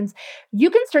conversations, you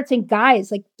can start saying,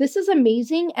 guys, like this is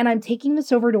amazing. And I'm taking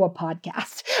this over to a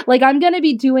podcast. Like I'm going to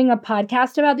be doing a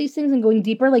podcast about these things and going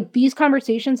deeper. Like these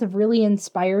conversations have really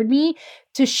inspired me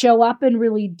to show up and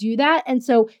really do that. And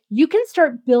so you can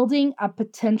start building a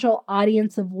potential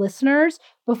audience of listeners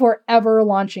before ever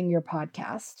launching your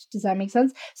podcast. Does that make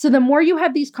sense? So the more you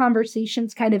have these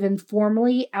conversations kind of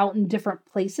informally out in different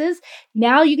places,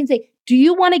 now you can say, do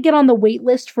you want to get on the wait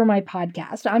list for my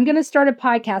podcast? I'm going to start a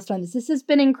podcast on this. This has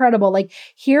been incredible. Like,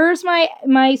 here's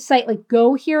my site. Like,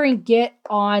 go here and get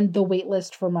on the wait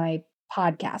list for my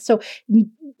podcast. So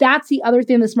that's the other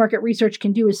thing this market research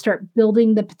can do is start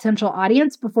building the potential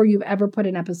audience before you've ever put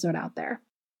an episode out there.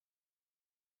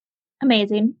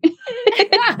 Amazing.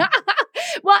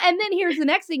 Well, and then here's the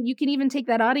next thing. You can even take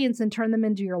that audience and turn them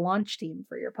into your launch team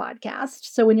for your podcast.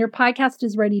 So when your podcast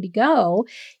is ready to go,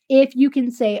 if you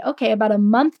can say, okay, about a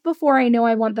month before I know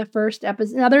I want the first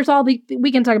episode, now there's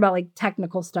we can talk about like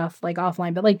technical stuff like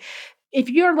offline, but like if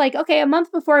you're like, okay, a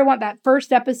month before I want that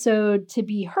first episode to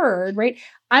be heard, right?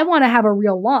 I want to have a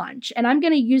real launch and I'm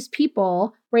going to use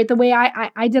people, right? The way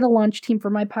I did a launch team for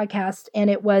my podcast and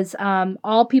it was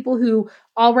all people who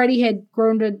already had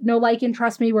grown to know, like, and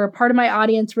trust me, were a part of my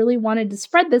audience, really wanted to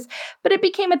spread this, but it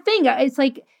became a thing. It's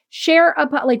like,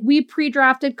 we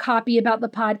pre-drafted copy about the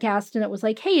podcast and it was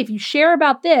like, hey, if you share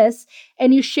about this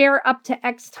and you share up to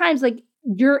X times, like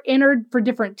you're entered for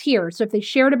different tiers. So if they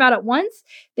shared about it once,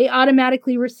 they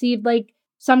automatically received like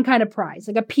some kind of prize,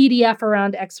 like a PDF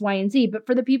around X, Y, and Z. But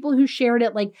for the people who shared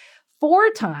it like 4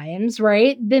 times,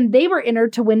 right, then they were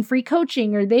entered to win free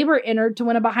coaching, or they were entered to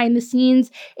win a behind the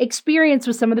scenes experience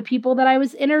with some of the people that I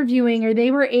was interviewing, or they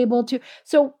were able to.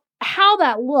 So how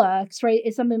that looks, right,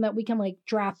 is something that we can like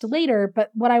draft later.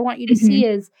 But what I want you to see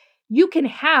is you can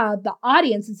have the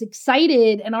audience is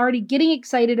excited and already getting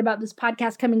excited about this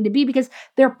podcast coming to be because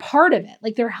they're part of it.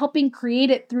 Like they're helping create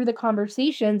it through the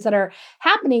conversations that are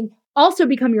happening. Also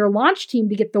become your launch team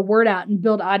to get the word out and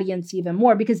build audience even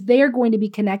more because they are going to be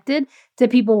connected to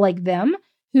people like them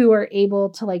who are able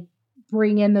to like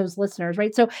bring in those listeners,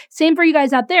 right? So same for you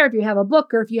guys out there. If you have a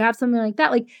book or if you have something like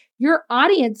that, like your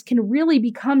audience can really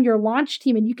become your launch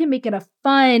team and you can make it a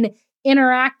fun,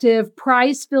 interactive,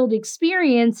 prize-filled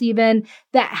experience even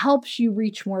that helps you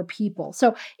reach more people.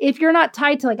 So if you're not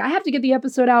tied to like, I have to get the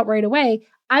episode out right away,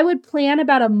 I would plan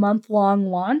about a month-long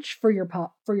launch for your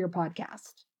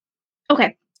podcast.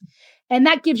 Okay. And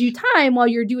that gives you time while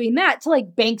you're doing that to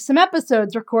like bank some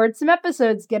episodes, record some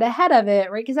episodes, get ahead of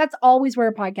it, right? Because that's always where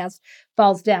a podcast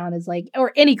falls down is like,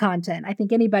 or any content. I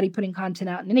think anybody putting content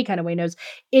out in any kind of way knows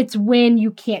it's when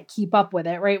you can't keep up with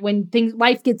it, right? When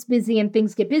life gets busy and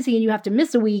things get busy and you have to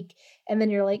miss a week and then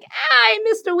you're like, I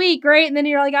missed a week, right? And then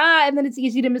you're like, and then it's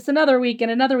easy to miss another week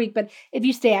and another week. But if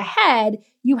you stay ahead,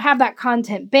 you have that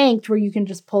content banked where you can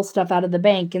just pull stuff out of the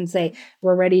bank and say,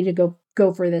 we're ready to go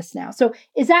for this now. So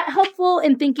is that helpful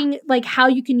in thinking like how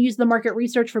you can use the market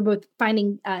research for both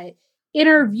finding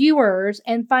interviewers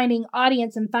and finding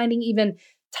audience and finding even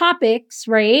topics,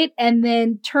 right? And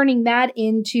then turning that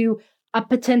into a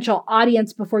potential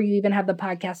audience before you even have the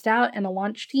podcast out and a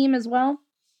launch team as well?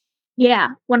 Yeah,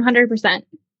 100%.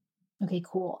 Okay,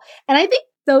 cool. And I think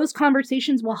those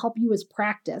conversations will help you as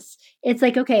practice. It's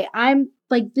like, okay, I'm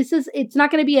like, it's not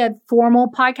going to be a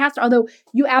formal podcast, although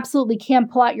you absolutely can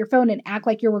pull out your phone and act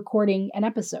like you're recording an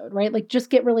episode, right? Like just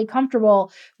get really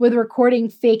comfortable with recording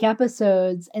fake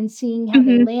episodes and seeing how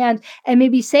they land and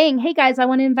maybe saying, hey guys, I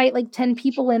want to invite like 10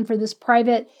 people in for this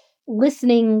private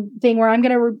listening thing where I'm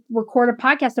going to record a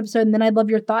podcast episode. And then I'd love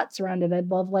your thoughts around it. I'd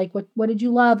love like, what did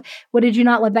you love? What did you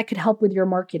not love? That could help with your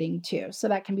marketing too. So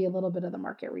that can be a little bit of the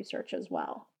market research as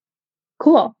well.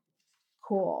 Cool.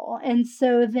 Cool. And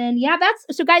so then, yeah,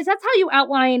 guys, that's how you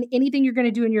outline anything you're going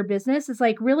to do in your business is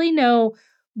like really know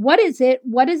what is it?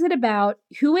 What is it about?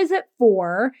 Who is it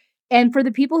for? And for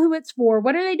the people who it's for,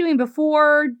 what are they doing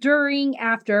before, during,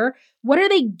 after? What are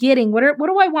they getting? What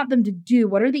do I want them to do?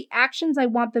 What are the actions I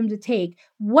want them to take?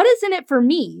 What is in it for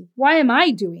me? Why am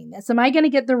I doing this? Am I going to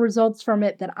get the results from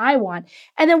it that I want?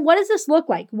 And then what does this look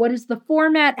like? What is the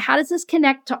format? How does this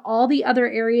connect to all the other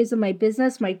areas of my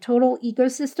business, my total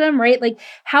ecosystem, right? Like,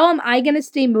 how am I going to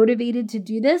stay motivated to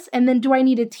do this? And then do I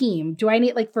need a team? Do I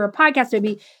need, like for a podcast, it'd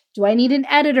be, do I need an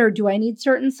editor? Do I need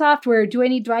certain software? Do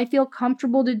I feel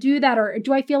comfortable to do that? Or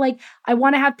do I feel like I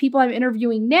want to have people I'm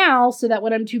interviewing now so that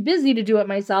when I'm too busy to do it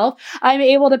myself, I'm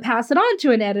able to pass it on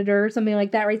to an editor or something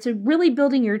like that, right? So really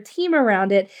building your team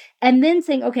around it and then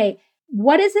saying, okay,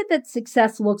 what is it that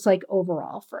success looks like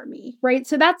overall for me, right?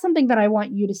 So that's something that I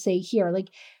want you to say here.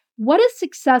 Like, what does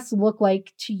success look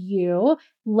like to you?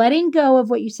 Letting go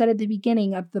of what you said at the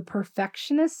beginning of the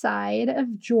perfectionist side of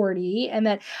Jordi, and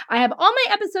that I have all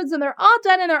my episodes and they're all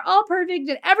done and they're all perfect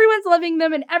and everyone's loving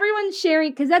them and everyone's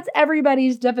sharing, because that's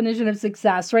everybody's definition of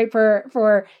success, right?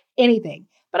 For anything.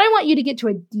 But I want you to get to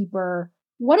a deeper,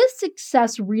 what does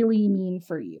success really mean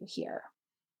for you here?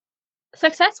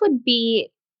 Success would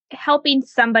be helping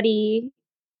somebody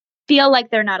feel like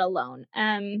they're not alone.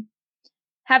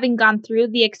 Having gone through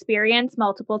the experience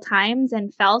multiple times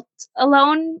and felt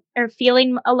alone or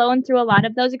feeling alone through a lot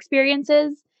of those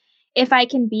experiences, if I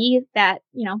can be that,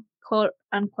 quote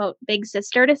unquote, big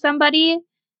sister to somebody,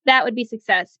 that would be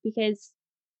success, because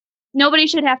nobody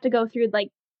should have to go through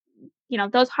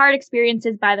those hard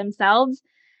experiences by themselves.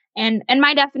 And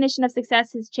my definition of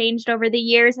success has changed over the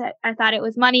years. I thought it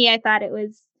was money. I thought it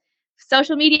was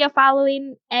social media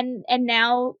following. And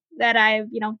now that I've,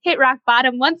 hit rock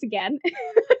bottom once again,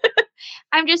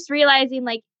 I'm just realizing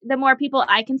like the more people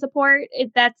I can support,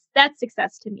 that's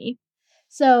success to me.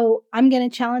 So I'm going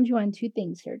to challenge you on two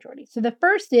things here, Jordi. So the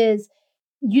first is,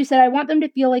 you said, I want them to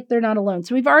feel like they're not alone.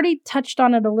 So we've already touched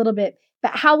on it a little bit,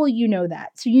 but how will you know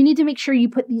that? So you need to make sure you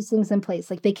put these things in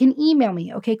place. Like, they can email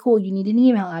me. Okay, cool. You need an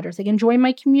email address. They can join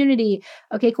my community.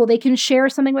 Okay, cool. They can share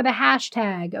something with a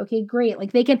hashtag. Okay, great.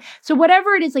 Like, they can, so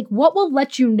whatever it is, like, what will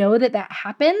let you know that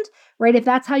happened, right? If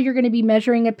that's how you're going to be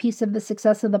measuring a piece of the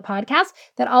success of the podcast,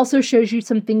 that also shows you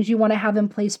some things you want to have in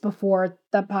place before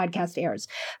the podcast airs.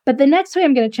 But the next way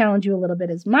I'm going to challenge you a little bit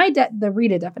is the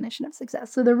Rita definition of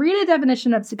success. So the Rita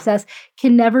definition of success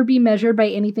can never be measured by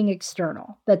anything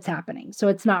external that's happening. So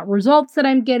it's not results that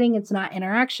I'm getting. It's not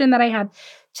interaction that I have.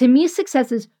 To me,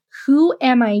 success is, who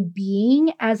am I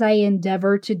being as I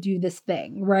endeavor to do this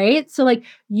thing, right? So like,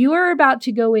 you are about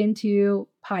to go into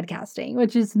podcasting,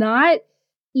 which is not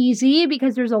easy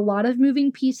because there's a lot of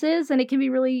moving pieces and it can be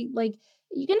really like,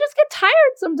 you can just get tired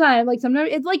sometimes. Like, sometimes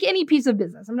it's like any piece of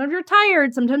business. Sometimes you're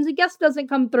tired. Sometimes a guest doesn't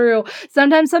come through.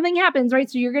 Sometimes something happens, right?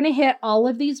 So you're going to hit all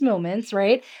of these moments,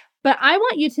 right? But I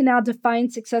want you to now define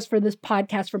success for this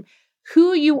podcast from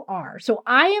who you are. So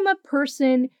I am a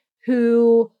person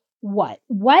who, what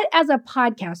as a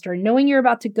podcaster, knowing you're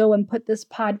about to go and put this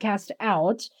podcast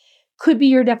out, could be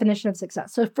your definition of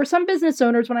success. So for some business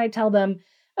owners, when I tell them,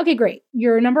 okay, great,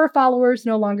 your number of followers,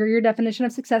 no longer your definition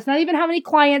of success, not even how many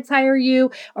clients hire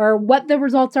you or what the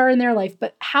results are in their life,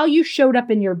 but how you showed up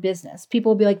in your business.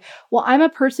 People will be like, well, I'm a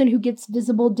person who gets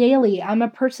visible daily. I'm a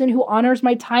person who honors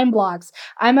my time blocks.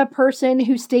 I'm a person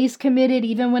who stays committed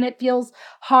even when it feels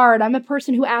hard. I'm a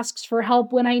person who asks for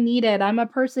help when I need it. I'm a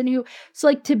person who, so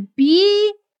like, to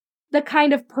be the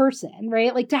kind of person,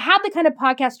 right? Like, to have the kind of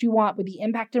podcast you want with the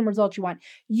impact and results you want,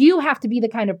 you have to be the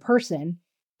kind of person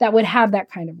that would have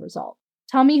that kind of result.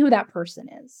 Tell me who that person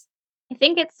is. I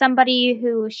think it's somebody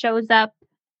who shows up.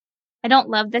 I don't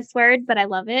love this word, but I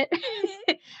love it.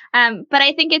 But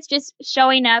I think it's just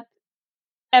showing up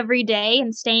every day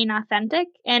and staying authentic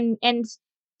and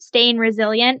staying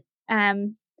resilient.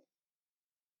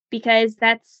 Because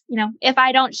that's, if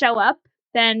I don't show up,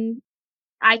 then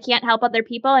I can't help other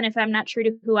people. And if I'm not true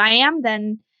to who I am,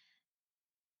 then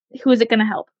who's it going to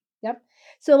help? Yep.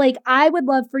 So like, I would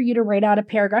love for you to write out a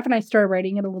paragraph, and I started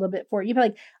writing it a little bit for you, but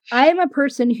like, I am a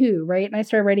person who, right? And I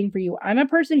started writing for you. I'm a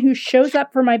person who shows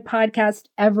up for my podcast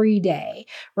every day,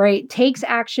 right? Takes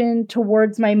action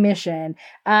towards my mission,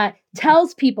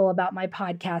 tells people about my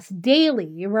podcast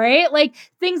daily, right? Like,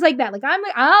 things like that. Like, I'm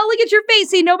like, oh, look at your face.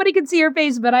 See, nobody can see your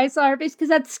face, but I saw her face because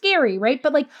that's scary, right?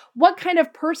 But like, what kind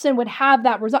of person would have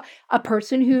that result? A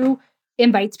person who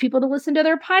invites people to listen to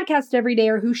their podcast every day,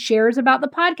 or who shares about the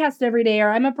podcast every day, or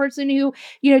I'm a person who,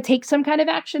 takes some kind of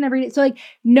action every day. So like,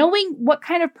 knowing what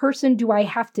kind of person do I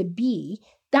have to be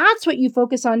That's what you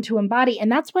focus on to embody.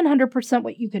 And that's 100%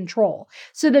 what you control.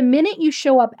 So the minute you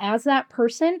show up as that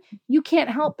person, you can't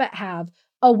help but have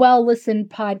a well-listened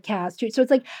podcast. So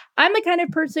it's like, I'm the kind of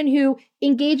person who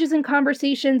engages in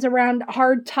conversations around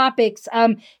hard topics,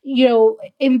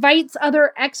 invites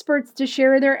other experts to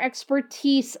share their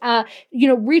expertise,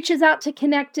 reaches out to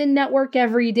connect and network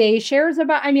every day, shares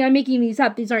about, I'm making these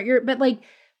up. These aren't but like,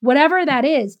 whatever that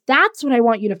is, that's what I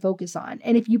want you to focus on.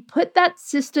 And if you put that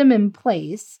system in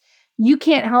place, you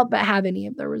can't help but have any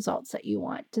of the results that you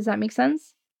want. Does that make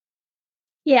sense?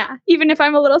 Yeah, even if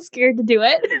I'm a little scared to do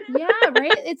it. Yeah,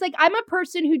 right? It's like, I'm a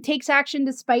person who takes action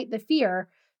despite the fear,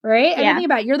 right? Yeah. And think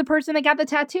about it, you're the person that got the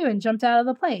tattoo and jumped out of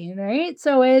the plane, right?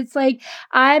 So it's like,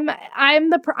 I am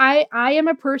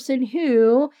a person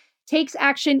who takes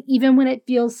action even when it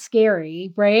feels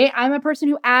scary, right? I'm a person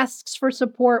who asks for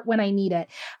support when I need it.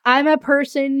 I'm a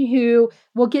person who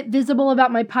will get visible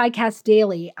about my podcast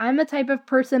daily. I'm the type of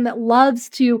person that loves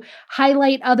to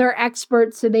highlight other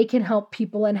experts so they can help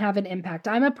people and have an impact.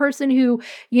 I'm a person who,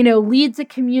 leads a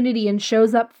community and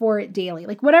shows up for it daily.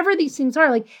 Like whatever these things are,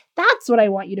 like that's what I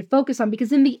want you to focus on, because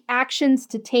then the actions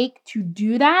to take to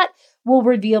do that will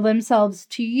reveal themselves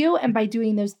to you. And by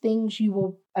doing those things, you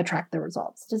will attract the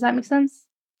results. Does that make sense?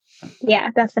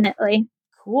 Yeah, definitely.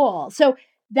 Cool. So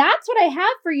that's what I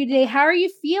have for you today. How are you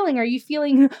feeling? Are you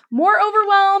feeling more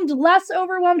overwhelmed, less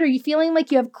overwhelmed? Are you feeling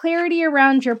like you have clarity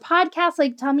around your podcast?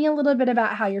 Like, tell me a little bit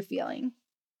about how you're feeling.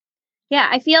 Yeah,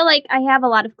 I feel like I have a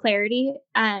lot of clarity,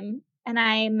 and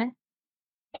I'm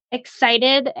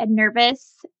excited and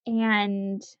nervous,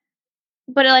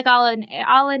 but like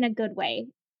all in a good way.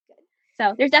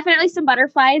 So there's definitely some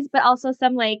butterflies, but also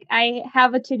some like I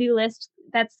have a to-do list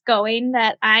that's going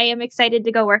that I am excited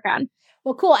to go work on.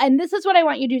 Well, cool. And this is what I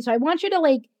want you to do. So I want you to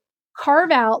like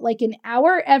carve out like an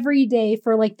hour every day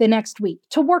for like the next week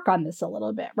to work on this a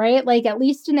little bit, right? Like at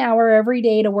least an hour every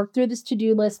day to work through this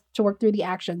to-do list, to work through the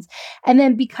actions. And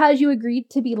then because you agreed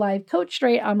to be live coached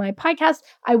right on my podcast,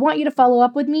 I want you to follow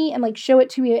up with me and like show it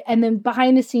to me. And then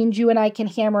behind the scenes, you and I can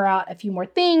hammer out a few more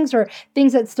things or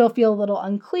things that still feel a little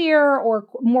unclear or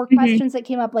more questions that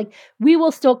came up. Like we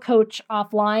will still coach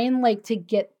offline, like to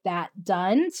get that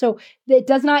done. So it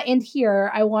does not end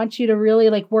here. I want you to really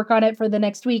like work on it for the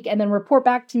next week and then report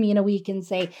back to me in a week and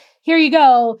say, here you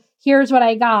go, here's what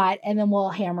I got. And then we'll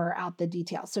hammer out the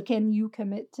details. So can you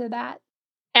commit to that?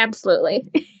 Absolutely.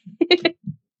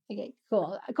 Okay,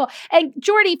 cool. And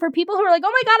Jordi, for people who are like, oh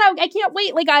my God, I can't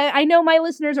wait. Like, I know my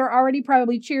listeners are already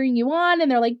probably cheering you on and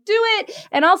they're like, do it.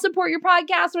 And I'll support your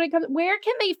podcast when it comes. Where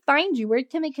can they find you? Where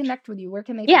can they connect with you? Where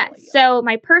can they follow you? So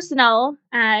my personal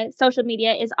social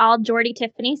media is all Jordi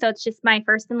Tiffany. So it's just my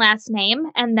first and last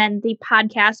name. And then the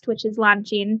podcast, which is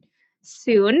launching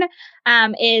soon,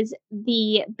 is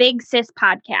the Big Sis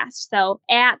Podcast. So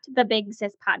at the Big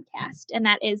Sis Podcast. And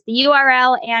that is the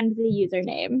URL and the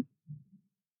username.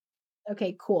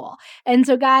 Okay, cool. And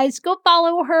so guys, go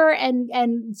follow her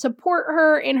and support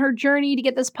her in her journey to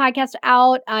get this podcast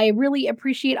out. I really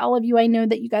appreciate all of you. I know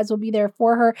that you guys will be there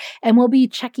for her and we'll be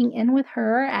checking in with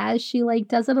her as she like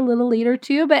does it a little later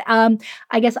too. But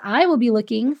I guess I will be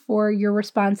looking for your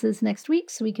responses next week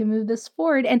so we can move this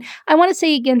forward. And I want to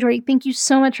say again, Jordi, thank you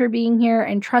so much for being here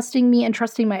and trusting me and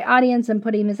trusting my audience and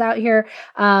putting this out here.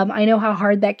 I know how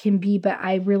hard that can be, but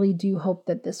I really do hope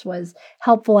that this was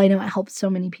helpful. I know it helps so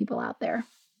many people out there.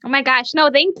 Oh my gosh. No,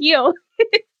 thank you.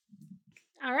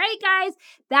 All right, guys,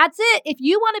 that's it. If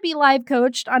you want to be live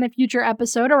coached on a future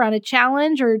episode around a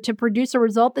challenge or to produce a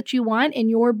result that you want in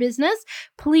your business,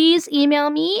 please email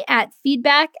me at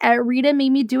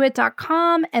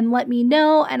feedback@ritamademeidoit.com and let me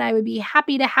know. And I would be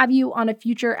happy to have you on a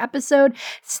future episode.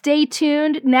 Stay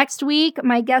tuned. Next week,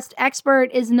 my guest expert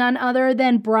is none other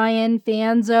than Brian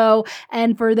Fanzo.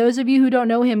 And for those of you who don't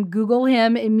know him, Google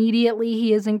him immediately.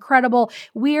 He is incredible.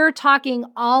 We're talking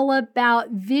all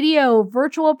about video,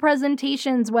 virtual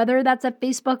presentations, whether that's a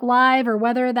Facebook Live or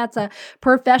whether that's a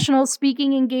professional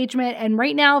speaking engagement. And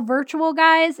right now, virtual,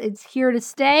 guys, it's here to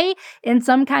stay in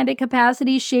some kind of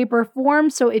capacity, shape, or form.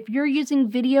 So if you're using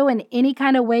video in any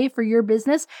kind of way for your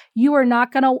business, you are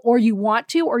not going to, or you want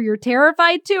to, or you're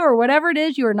terrified to, or whatever it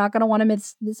is, you are not going to want to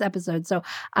miss this episode. So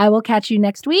I will catch you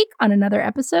next week on another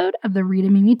episode of the Rita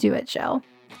Made Me Do It Show.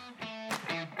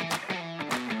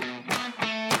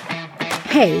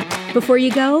 Hey, before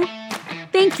you go,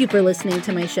 thank you for listening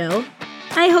to my show.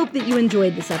 I hope that you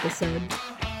enjoyed this episode.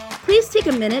 Please take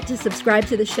a minute to subscribe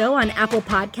to the show on Apple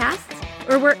Podcasts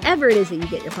or wherever it is that you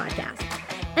get your podcasts,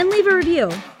 and leave a review.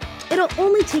 It'll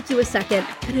only take you a second,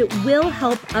 but it will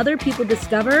help other people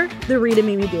discover the Rita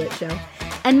Made Me Do It show.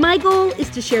 And my goal is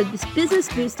to share this business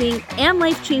boosting and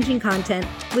life-changing content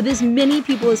with as many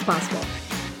people as possible.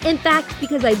 In fact,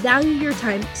 because I value your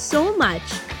time so much,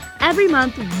 every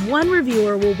month, one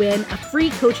reviewer will win a free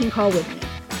coaching call with me.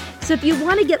 So if you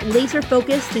want to get laser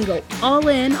focused and go all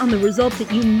in on the result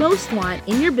that you most want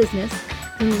in your business,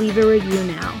 then leave a review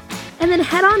now. And then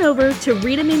head on over to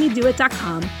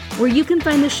RitaMadeMeDoIt.com where you can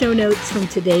find the show notes from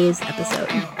today's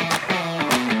episode.